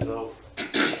pointed out,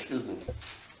 excuse me,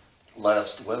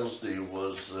 last Wednesday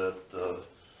was that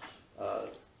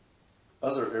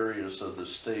other areas of the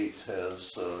state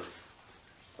has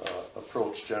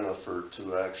approached Jennifer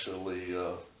to actually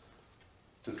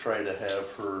to try to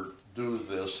have her do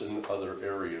this in other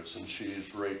areas, and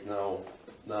she's right now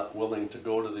not willing to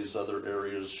go to these other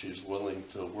areas. She's willing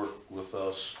to work with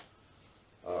us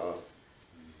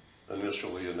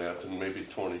initially in that, and maybe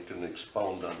Tony can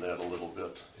expound on that a little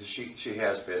bit. She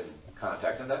has been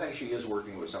contacted, and I think she is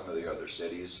working with some of the other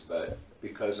cities, but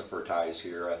because of her ties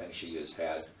here, I think she has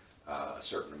had a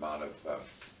certain amount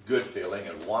of good feeling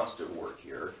and wants to work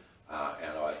here.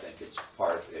 And I think it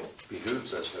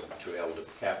behooves us to be able to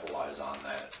capitalize on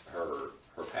that, her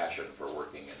passion for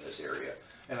working in this area.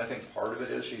 And I think part of it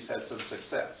is she's had some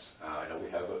success. I know we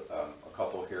have a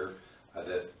couple here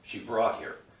that she brought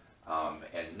here.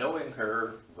 And knowing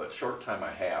her, what short time I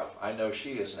have, I know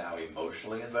she is now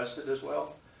emotionally invested as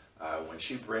well. When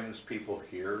she brings people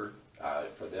here,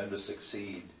 for them to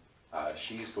succeed,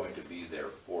 she's going to be there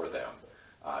for them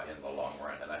in the long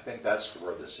run. And I think that's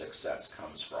where the success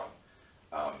comes from.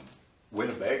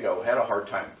 Winnebago had a hard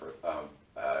time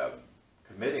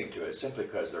committing to it simply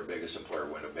because their biggest employer,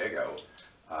 Winnebago,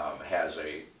 has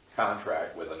a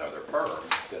contract with another firm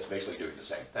that's basically doing the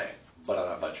same thing, but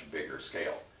on a much bigger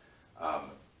scale.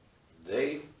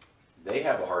 They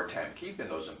have a hard time keeping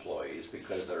those employees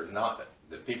because they're not,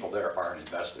 the people there aren't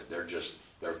invested.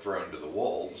 They're thrown to the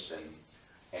wolves,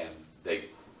 and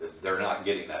they're not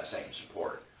getting that same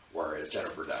support, whereas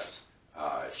Jennifer does.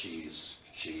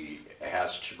 She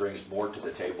brings more to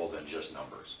the table than just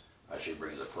numbers. She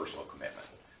brings a personal commitment,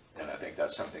 and I think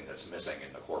that's something that's missing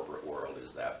in the corporate world,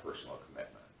 is that personal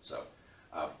commitment. So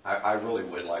I really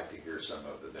would like to hear some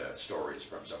of the stories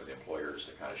from some of the employers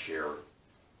to kind of share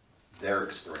their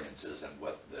experiences and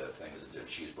what the things that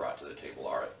she's brought to the table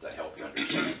are to help you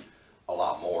understand a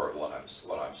lot more of what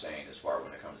I'm saying as far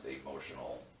when it comes to the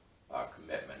emotional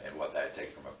commitment and what that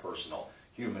takes from a personal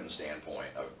human standpoint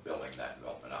of building that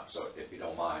development up. So if you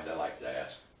don't mind, I'd like to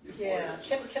ask. Yeah,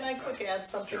 can I quick add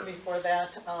something Sure. before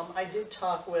that? I did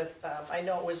talk with, I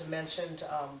know it was mentioned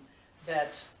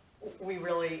that we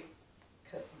really,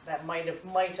 that might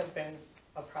have been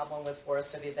a problem with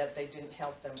Forest City, that they didn't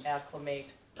help them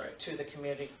acclimate Right. to the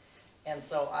community. And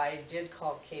so I did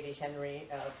call Katie Henry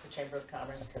of the Chamber of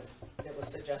Commerce, because it was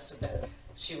suggested that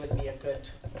she would be a good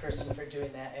person for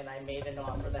doing that, and I made an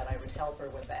offer that I would help her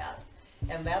with that.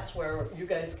 And that's where you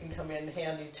guys can come in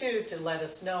handy too, to let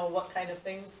us know what kind of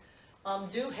things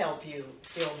do help you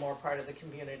feel more part of the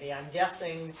community. I'm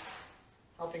guessing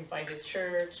helping find a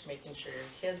church, making sure your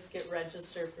kids get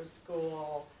registered for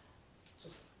school,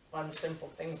 just fun, simple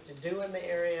things to do in the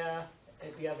area.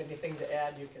 If you have anything to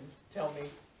add, you can tell me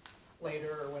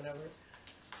later or whenever,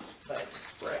 but.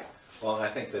 Right. Well, and I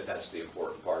think that's the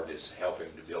important part, is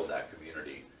helping to build that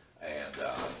community and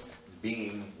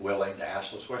being willing to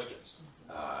ask those questions.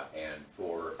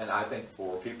 And I think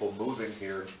for people moving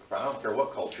here, I don't care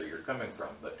what culture you're coming from,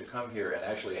 but to come here and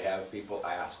actually have people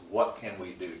ask, what can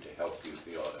we do to help you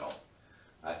feel at home?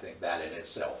 I think that in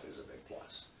itself is a big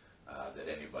plus that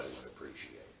anybody would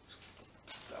appreciate.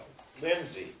 So.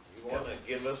 Lindsay, you want to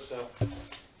give us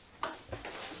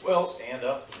Well, stand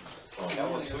up, and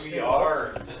tell us who you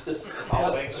are and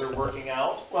how things are working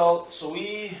out? well, so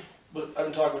I've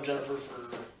been talking with Jennifer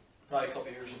for probably a couple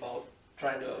of years about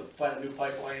trying to find a new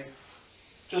pipeline.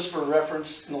 Just for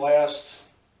reference, in the last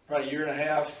probably year and a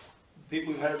half,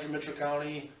 people we've hired from Mitchell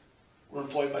County were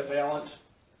employed by Valent,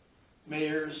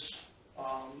 mayors,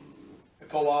 the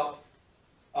co-op.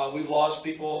 We've lost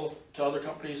people to other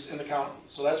companies in the county.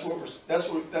 So that's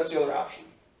the other option,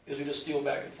 is we just steal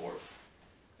back and forth.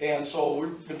 And so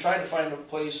we've been trying to find a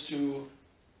place to,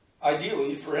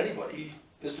 ideally for anybody,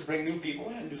 is to bring new people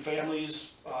in, new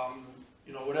families,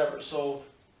 whatever. So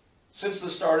since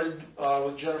this started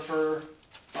with Jennifer,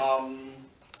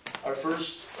 our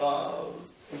first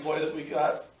employee that we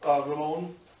got,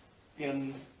 Ramon,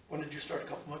 when did you start, a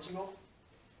couple months ago?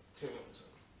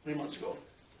 3 months ago.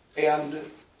 And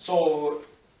so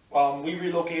we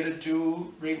relocated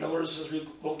two, Ray Miller's has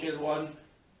relocated one,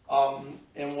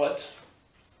 and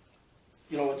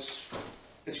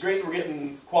it's great that we're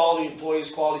getting quality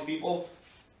employees, quality people,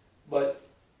 but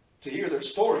to hear their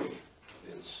story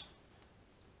is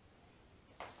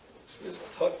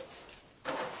tough.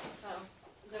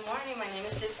 Good morning, my name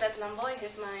is Lisbeth Lamboy,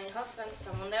 he's my husband,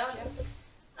 Ramon de Olio.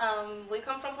 We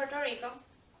come from Puerto Rico.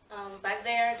 Back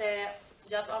there, the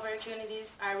job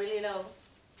opportunities are really low.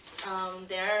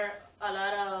 There are a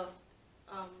lot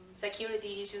of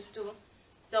security issues too.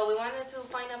 So we wanted to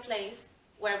find a place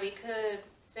where we could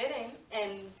fit in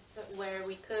and where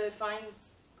we could find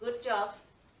good jobs.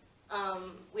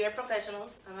 We are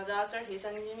professionals. I'm a doctor, he's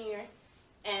an engineer.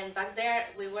 And back there,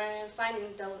 we weren't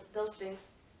finding those things.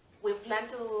 We plan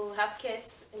to have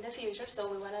kids in the future,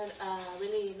 so we wanted a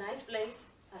really nice place,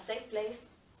 a safe place.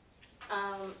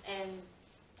 And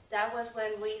that was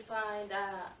when we find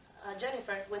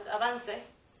Jennifer with Avance.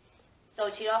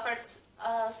 So she offered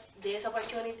us this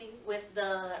opportunity with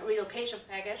the relocation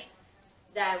package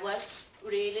that was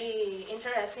really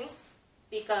interesting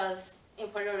because in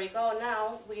Puerto Rico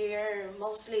now we're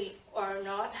mostly or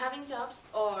not having jobs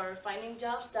or finding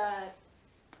jobs that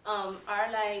are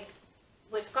like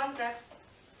with contracts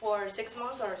for 6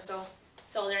 months or so.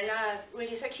 So they're not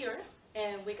really secure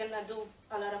and we cannot do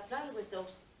a lot of plans with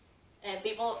those. And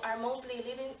people are mostly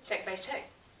living check by check.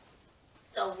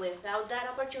 So without that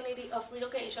opportunity of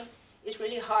relocation, it's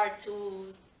really hard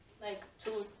to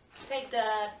take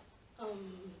that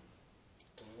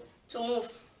to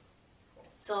move.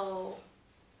 So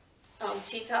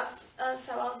she talked us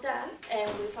about that, and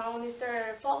we found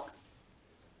Mr. Falk.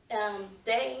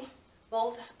 They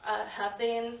both have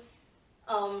been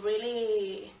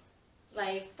really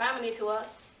like family to us.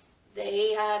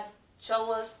 They had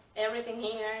showed us everything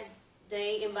here.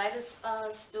 They invited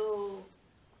us to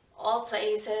all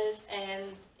places, and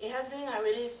it has been a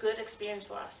really good experience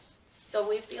for us. So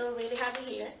we feel really happy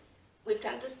here. We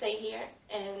plan to stay here,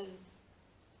 and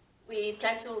we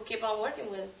plan to keep on working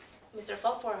with Mr.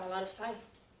 Falk for a lot of time.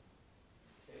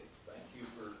 Okay, thank you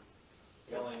for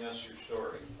telling us your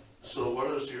story. So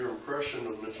what is your impression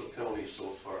of Mitchell County so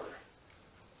far?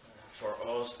 For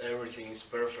us, everything is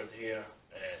perfect here.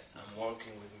 I'm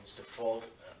working with Mr. Falk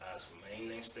as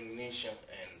maintenance technician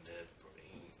and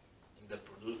in the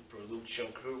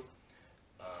production crew.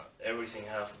 Everything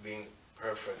has been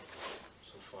perfect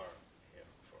so far here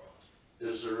for us.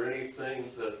 Is there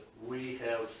anything that we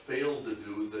have failed to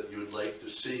do that you'd like to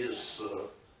see us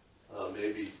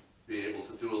maybe be able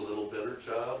to do a little better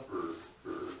job or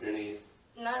any?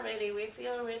 Not really. We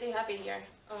feel really happy here.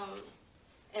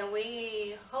 And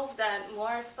we hope that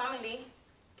more families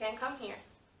can come here.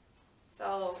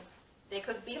 So they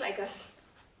could be like us.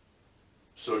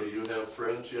 So do you have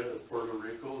friends yet in Puerto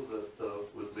Rico that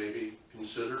would maybe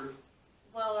consider?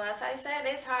 Well, as I said,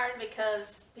 it's hard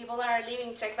because people are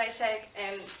living check by check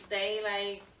and they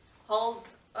like hold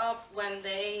up when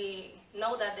they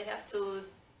know that they have to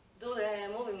do the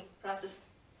moving process.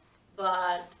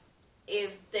 But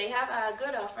if they have a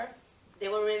good offer, they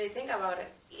will really think about it.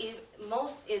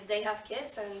 If they have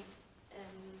kids and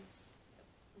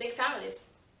big families.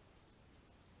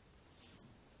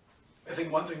 I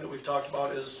think one thing that we've talked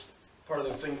about is part of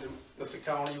the thing with the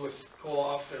county, with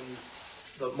Koloff and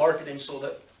the marketing so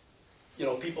that, you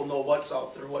know, people know what's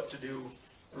out there, what to do,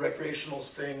 the recreational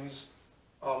things.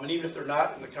 And even if they're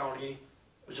not in the county,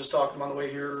 I was just talking to them on the way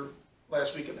here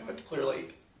last week and they went to Clear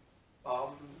Lake.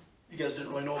 You guys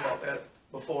didn't really know about that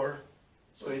before.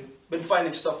 So they've been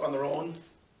finding stuff on their own,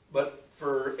 but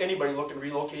for anybody looking to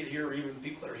relocate here, or even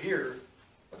people that are here,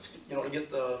 let's, you know, to get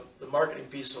the marketing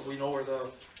piece so we know where the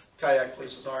kayak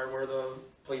places are, where the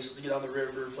places to get on the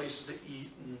river, places to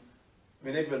eat. And, I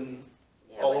mean, they've been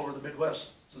all over the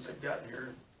Midwest since they've gotten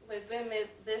here. We've been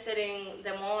visiting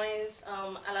Des Moines,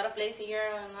 a lot of places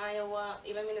here in Iowa,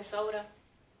 even Minnesota,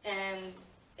 and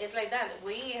it's like that.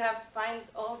 We have find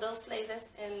all those places,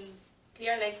 and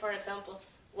Clear Lake, for example,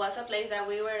 was a place that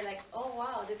we were like, oh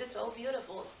wow, this is so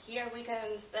beautiful. Here we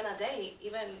can spend a day,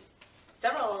 even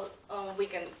several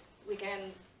weekends. We can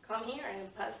come here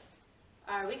and pass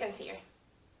our weekends here.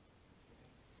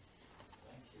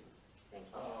 Thank you. Thank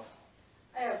you.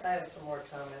 I have some more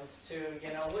comments too.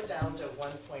 You know, we're down to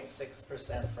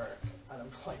 1.6% for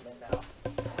unemployment now.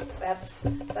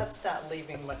 That's not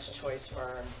leaving much choice for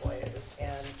our employers.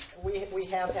 And we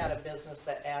have had a business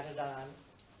that added on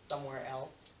somewhere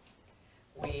else.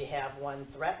 We have one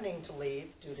threatening to leave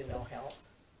due to no help.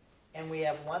 And we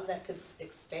have one that could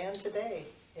expand today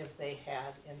if they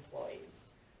had employees.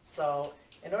 So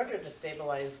in order to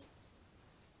stabilize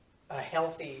a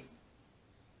healthy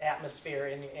atmosphere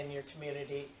in your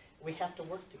community, we have to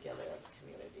work together as a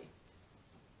community.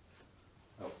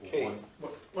 Okay.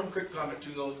 One quick comment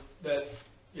too, though, that,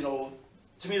 you know,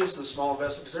 to me this is a small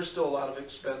investment because there's still a lot of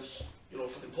expense, you know,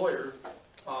 for the employer.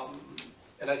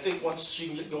 And I think once she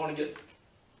can get going and get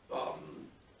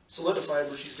solidified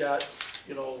where she's got,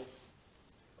 you know,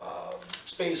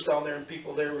 space down there and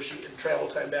people there where she can travel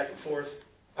time back and forth,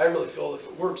 I really feel if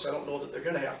it works, I don't know that they're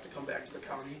gonna have to come back to the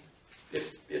county.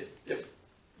 If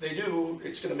they do,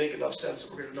 it's gonna make enough sense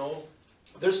that we're gonna know.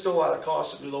 But there's still a lot of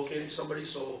costs of relocating somebody,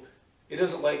 so it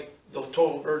isn't like the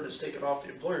total burden is taken off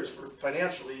the employers for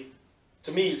financially.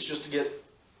 To me, it's just to get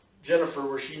Jennifer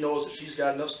where she knows that she's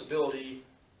got enough stability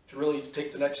to really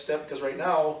take the next step, because right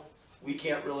now, we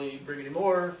can't really bring any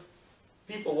more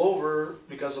people over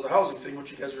because of the housing thing,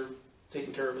 which you guys are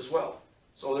taking care of as well.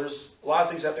 So there's a lot of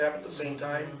things that have to happen at the same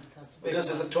time, That's a but big this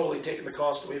one. isn't totally taking the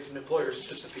cost away from the employers, it's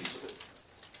just a piece of it.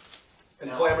 And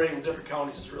Now- collaborating with different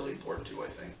counties is really important too, I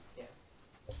think.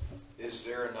 Is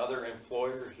there another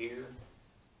employer here?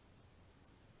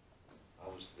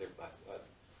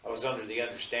 I was under the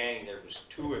understanding there was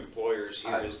 2 employers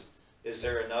here. Is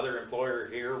there another employer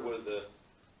here with the,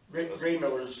 Grain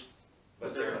millers,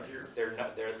 but they're not here. They're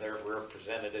not, their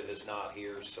representative is not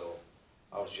here, so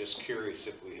I was just curious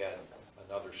if we had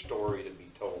another story to be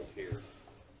told here.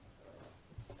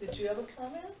 Did you have a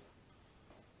comment?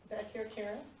 Back here,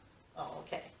 Karen? Oh,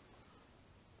 okay.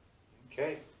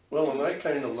 Okay, Well, and I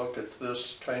kind of look at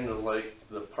this kind of like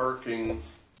the parking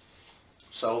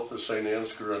south of St.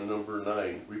 Ansgar on number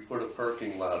 9. We put a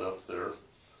parking lot up there.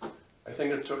 I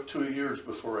think it took 2 years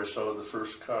before I saw the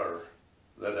first car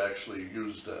that actually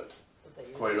used that. But they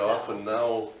use Quite it now. often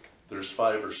now, there's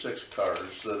 5 or 6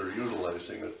 cars that are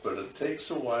utilizing it, but it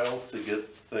takes a while to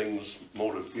get things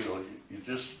you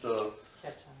just,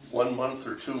 Catch on. 1 month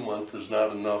or 2 months is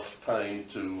not enough time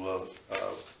to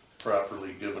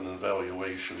properly give an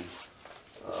evaluation.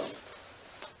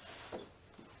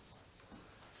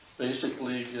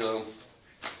 Basically,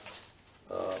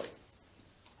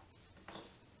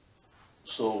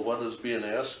 so what is being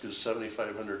asked is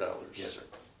 $7,500. Yes, sir.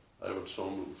 I would so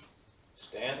move.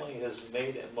 Stanley has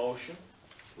made a motion.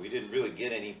 We didn't really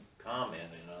get any comment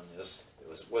in on this.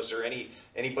 Was there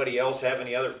anybody else have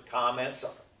any other comments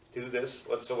to this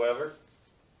whatsoever?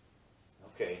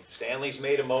 Okay, Stanley's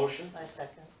made a motion. I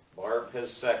second. Barb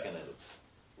has seconded it.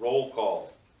 Roll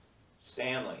call.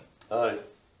 Stanley. Aye.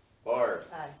 Barb.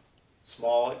 Aye.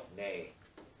 Smollett, nay.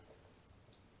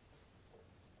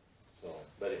 So,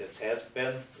 but it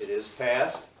is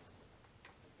passed.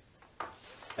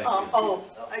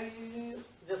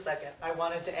 Just a second. I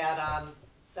wanted to add on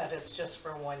that it's just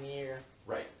for 1 year.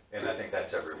 Right, and I think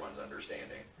that's everyone's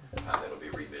understanding, that'll be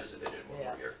revisited in 1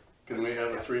 Yes. year. Can we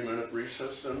have a 3-minute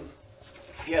recess then?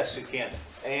 Yes, you can.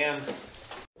 And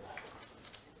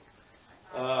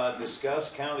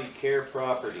discuss county care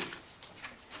property.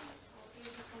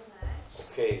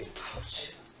 Okay.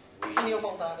 Can you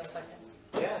hold on a second?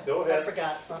 Yeah, go I ahead.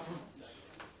 forgot something.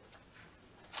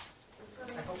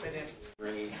 I hope I didn't.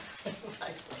 Ringing.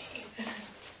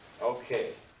 Okay,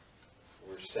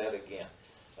 we're set again.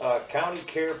 County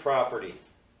care property.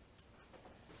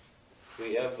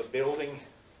 We have the building,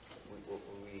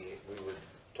 we were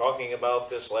talking about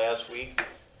this last week.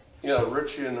 Yeah,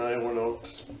 Richie and I went out,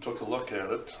 took a look at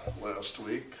it last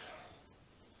week.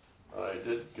 I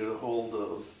did get a hold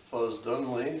of Fuzz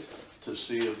Dunley to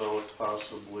see about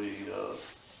possibly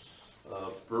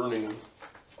burning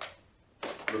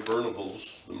the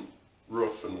burnables, the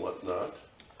roof and whatnot.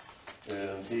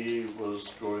 And he was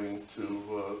going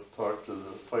to talk to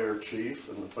the fire chief,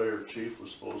 and the fire chief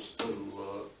was supposed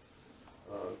to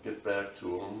get back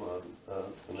to him,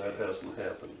 and that hasn't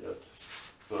happened yet.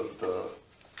 But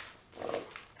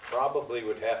Probably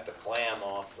would have to clam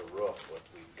off the roof, what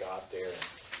we've got there.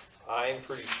 I'm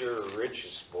pretty sure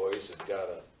Rich's boys have got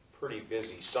a pretty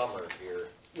busy summer here.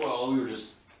 Well,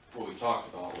 what we talked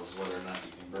about was whether or not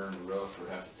you can burn the roof or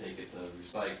have to take it to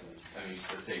recycling,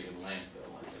 or take it to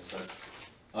landfill, I guess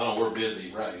I don't know, we're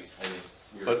busy, right, I think.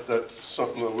 But that's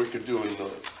something that we could do in the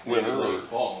winter. Late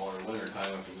fall or winter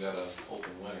time if we got an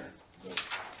open winter, but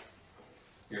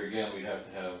here again, we'd have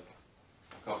to have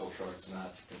a couple trucks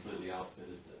not completely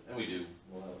outfitted, and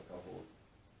we'll have a couple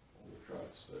older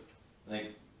trucks, but I think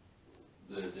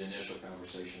the initial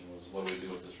conversation was what do we do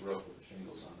with this roof with the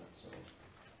shingles on it, so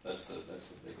that's the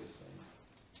biggest thing.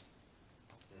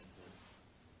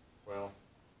 Well,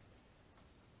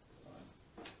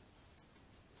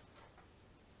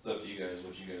 It's up to you guys,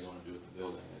 what you guys wanna do with the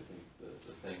building. I think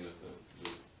the thing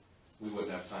that we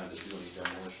wouldn't have time to do any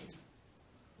demolition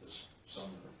this summer,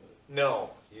 but.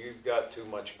 no, you've got too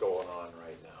much going on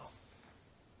right now.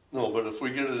 No, but if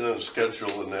we get it in a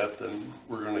schedule and that, then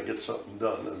we're gonna get something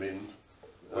done. I mean,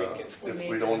 We can- if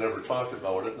we don't ever talk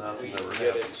about it, nothing We ever can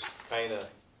get happens. it kinda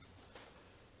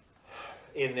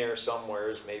in there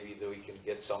somewheres, maybe that we can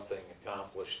get something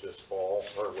accomplished this fall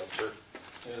or winter.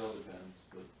 It all depends,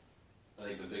 but I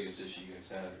think the biggest issue you guys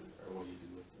had are what do you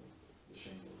do with the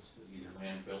shingles, because either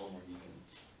landfill them or you can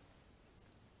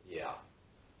Yeah,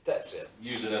 that's it.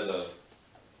 use it as a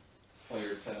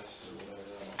fire test or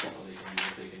whatever. I don't know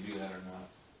if they can do that or not.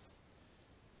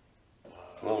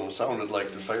 Well, it sounded like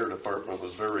the fire department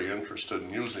was very interested in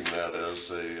using that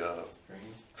as a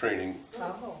training.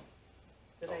 Oh,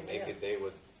 good idea. Maybe they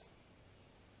would,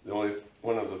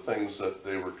 One of the things that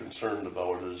they were concerned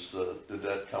about is, did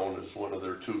that count as one of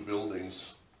their 2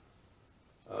 buildings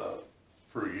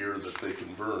per year that they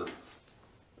can burn?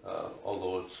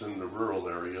 Although it's in the rural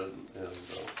area and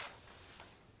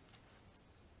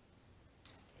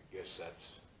I guess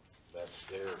that's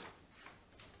their,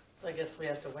 So I guess we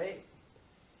have to wait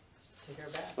to hear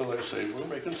back. well, they say, we're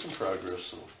making some progress,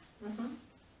 so.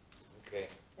 okay.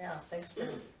 Yeah, thanks for,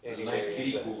 There's a nice Anyways,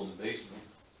 kiddie pool in the basement.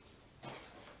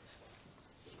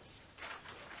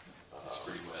 It's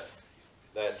pretty wet.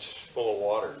 That's full of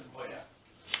water. Oh, yeah.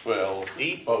 Well,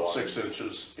 Deep about water. 6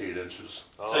 inches, 8 inches.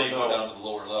 Oh, So you go no. down to the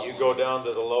lower level. You go down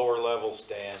to the lower level,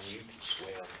 Stan, you can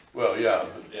swim. Well, yeah,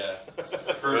 Yeah.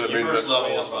 But First, I your mean, first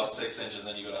that's- level is about 6 inches,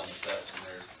 then you go down the steps and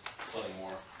there's plenty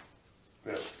more.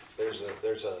 yeah.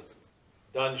 There's a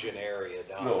dungeon area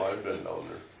down there. No, I've been down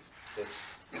there. It's,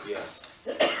 yes.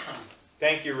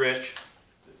 Thank you, Rich.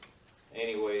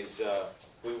 Anyways,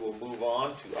 we will move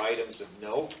on to items of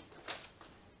note.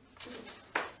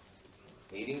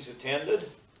 Meetings attended.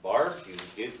 Barb, you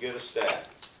did get a stack.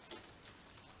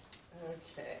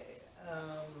 okay.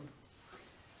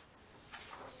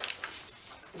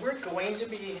 We're going to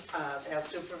be, as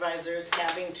supervisors,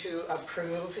 having to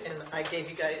approve, and I gave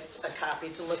you guys a copy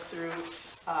to look through.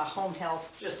 Home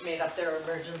Health just made up their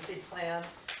emergency plan.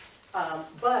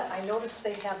 But I noticed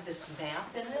they have this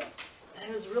map in it, and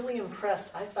I was really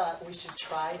impressed. I thought we should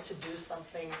try to do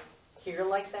something here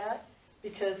like that,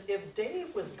 because if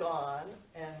Dave was gone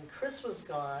and Chris was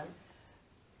gone,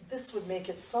 this would make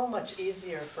it so much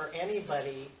easier for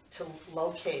anybody to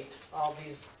locate all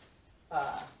these,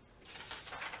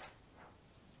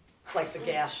 like the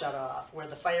gas shut off, where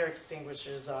the fire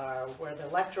extinguishers are, where the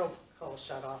electrical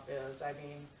shut off is. I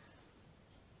mean,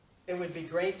 it would be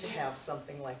great to have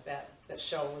something like that that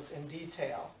shows in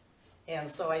detail. And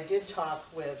so I did talk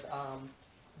with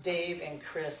Dave and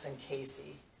Chris and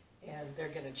Casey, and they're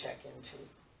gonna check into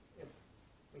if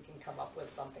we can come up with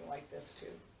something like this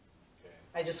too. Okay.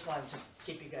 I just wanted to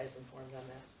keep you guys informed on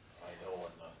that. I know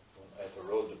at the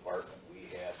road department, we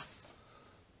had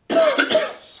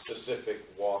specific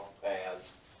walk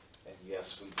paths, and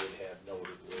yes, we did have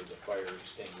noted where the fire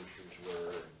extinguishers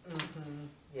were.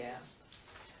 Yeah.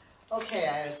 Okay,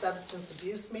 I had a substance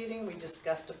abuse meeting. We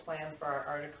discussed a plan for our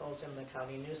articles in the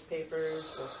county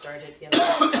newspapers. We'll start it in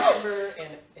September,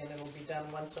 and it'll be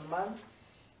done once a month.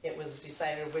 It was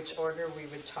decided which order we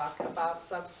would talk about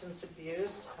substance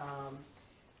abuse.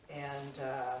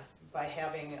 By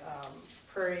having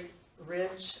Prairie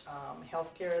Ridge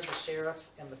Healthcare, the sheriff,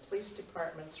 and the police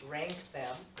departments rank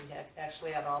them. We had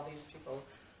actually had all these people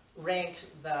rank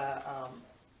the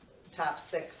top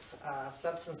 6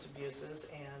 substance abuses,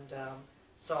 and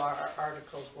so our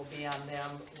articles will be on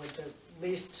them with the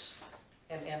least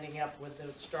and ending up with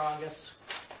the strongest,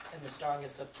 and the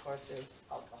strongest, of course, is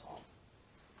alcohol.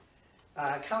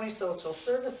 County Social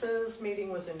Services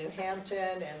meeting was in New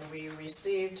Hampton, and we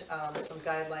received some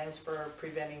guidelines for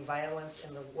preventing violence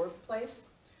in the workplace,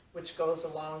 which goes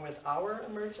along with our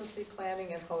emergency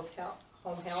planning and home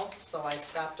health. So I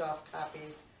stopped off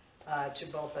copies to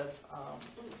both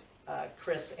of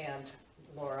Chris and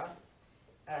Laura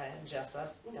and Jessa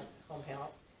at Home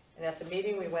Health. And at the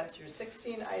meeting, we went through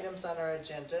 16 items on our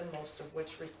agenda, most of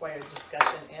which required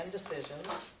discussion and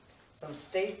decisions. Some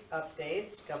state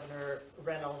updates. Governor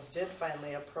Reynolds did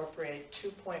finally appropriate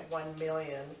 $2.1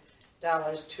 million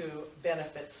to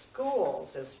benefit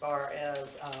schools as far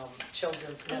as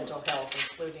children's mental health,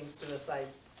 including suicide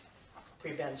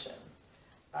prevention.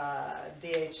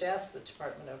 DHS, the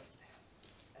Department of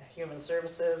Human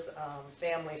Services,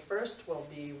 Family First will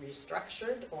be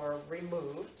restructured or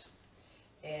removed.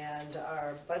 And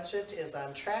our budget is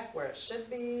on track where it should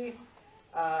be,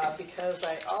 because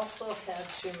I also had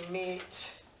to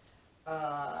meet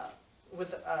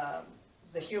with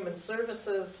the Human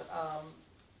Services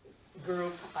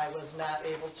group. I was not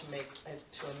able to make it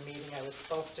to a meeting I was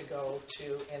supposed to go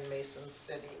to in Mason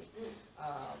City.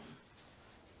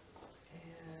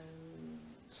 And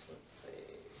let's see,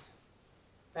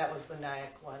 that was the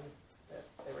NIAC one that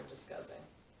they were discussing.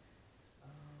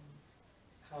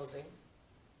 Housing.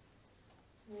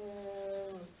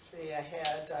 Let's see, I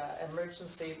had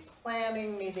emergency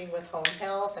planning meeting with Home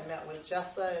Health. I met with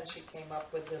Jessa, and she came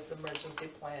up with this emergency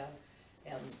plan,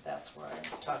 and that's where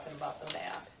I'm talking about the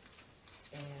map.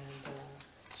 And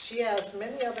she has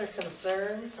many other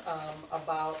concerns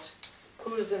about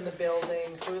who's in the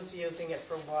building, who's using it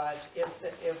for what,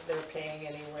 if they're paying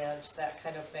any rent, that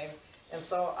kind of thing. And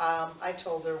so I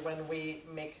told her when we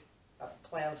make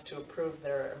plans to approve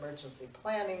their emergency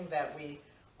planning, that we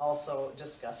also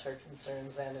discuss her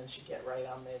concerns then and she get right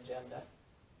on the agenda.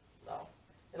 So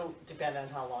it'll depend on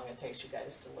how long it takes you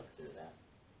guys to look through that,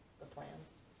 the plan.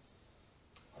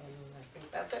 And I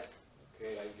think that's it.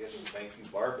 Okay, I guess, thank you,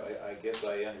 Barb. I guess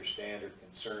I understand her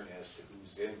concern as to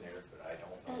who's in there, but I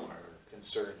don't know. Our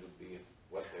concern would be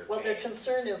what they're Well, their paying.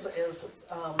 concern is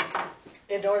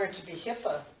in order to be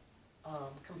HIPAA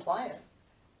compliant,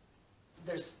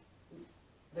 there's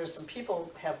some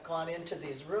people have gone into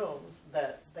these rooms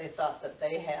that they thought that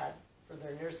they had for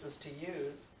their nurses to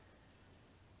use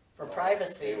for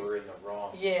privacy. They were in the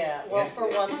wrong. Yeah, well, for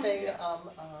Yeah. one thing,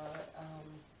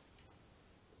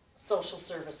 social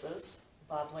services,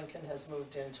 Bob Lincoln has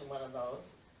moved into one of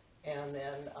those. And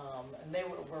then, and they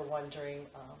were wondering,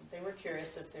 they were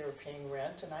curious if they were paying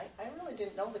rent, and I really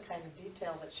didn't know the kind of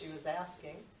detail that she was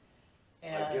asking.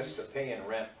 And, I guess the paying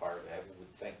rent part, I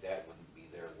would think that wouldn't be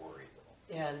their worry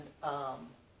though. and,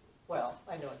 well,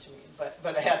 I know what you mean,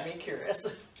 but it had me curious.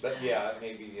 But yeah,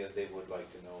 maybe they would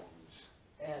like to know who's.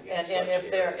 And, in and such if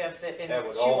they're, area. and That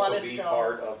would she also wanted be to know.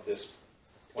 part of this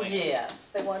plan. Yes,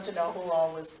 they wanted to know who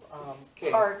all was,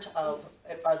 Okay. part of,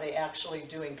 are they actually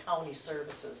doing county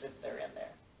services if they're in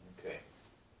there? Okay,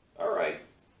 all right.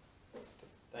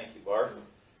 Thank you, Barb.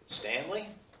 Stanley?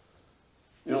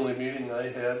 The only meeting I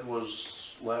had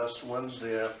was last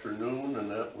Wednesday afternoon,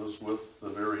 and that was with the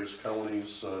various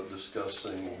counties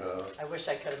discussing, I wish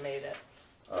I could have made it.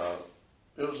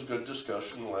 it was a good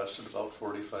discussion, lasted about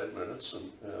 45 minutes,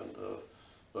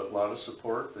 but a lot of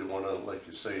support. They want to, like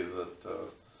you say, that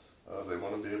they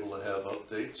want to be able to have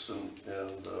updates, and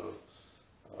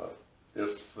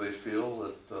if they feel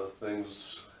that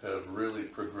things have really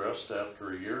progressed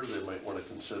after a year, they might want to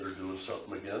consider doing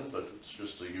something again, but it's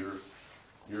just a year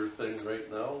thing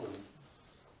right now, and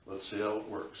let's see how it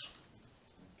works.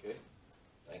 Okay,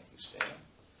 thank you, Stan.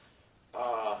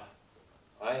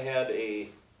 I had a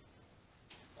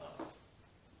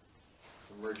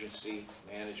emergency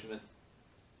management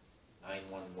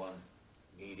 911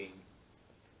 meeting.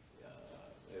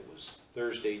 It was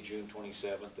Thursday, June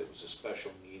 27th. It was a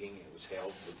special meeting. It was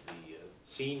held with the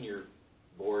senior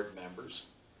board members.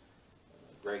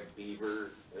 Greg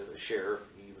Beaver, the sheriff,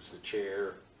 he was the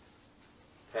chair.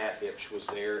 Pat Hipsch was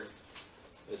there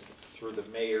through the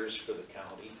mayors for the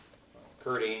county.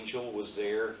 Kurt Angel was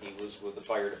there. He was with the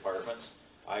fire departments.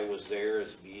 I was there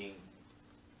as being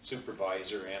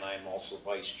supervisor, and I'm also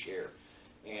vice chair.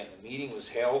 And the meeting was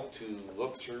held to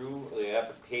look through the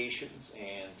applications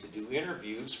and to do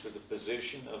interviews for the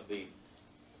position of the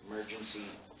emergency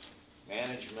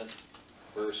management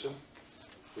person,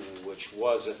 which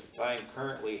was at the time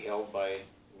currently held by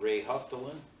Ray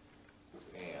Huftelin.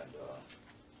 And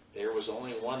there was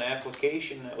only one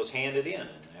application that was handed in, and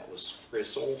that was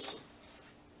Chris Olson.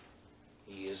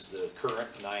 He is the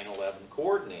current 9/11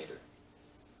 coordinator.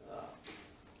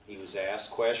 He was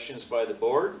asked questions by the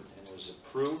board and was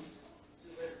approved,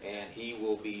 and he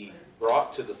will be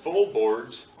brought to the full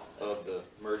boards of the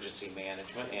emergency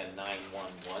management and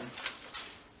 911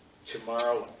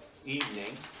 tomorrow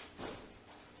evening.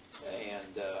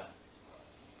 And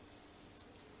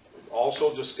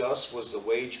also discussed was the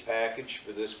wage package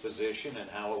for this position and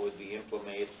how it would be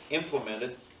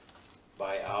implemented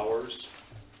by hours,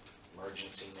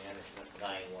 emergency management,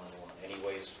 911.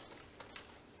 Anyways,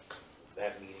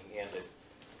 that meeting ended.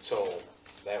 So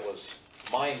that was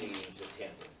my meetings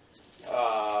attended.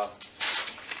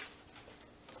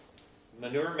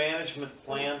 Manure management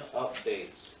plan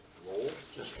updates. Roll.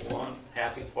 Just one,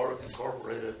 Happy Park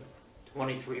Incorporated,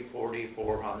 2340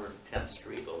 410th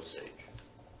Street, Osage.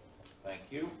 Thank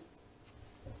you.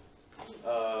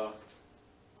 I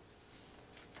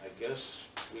guess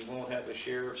we won't have a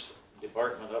sheriff's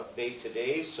department update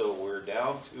today, so we're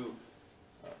down to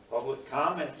public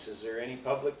comments. Is there any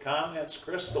public comments?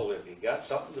 Crystal, have you got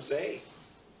something to say?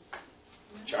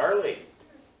 Charlie?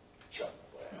 Well,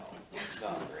 it's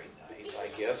not very nice, I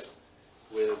guess.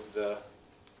 With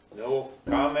no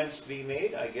comments to be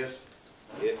made, I guess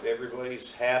if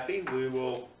everybody's happy, we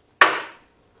will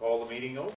call the meeting open.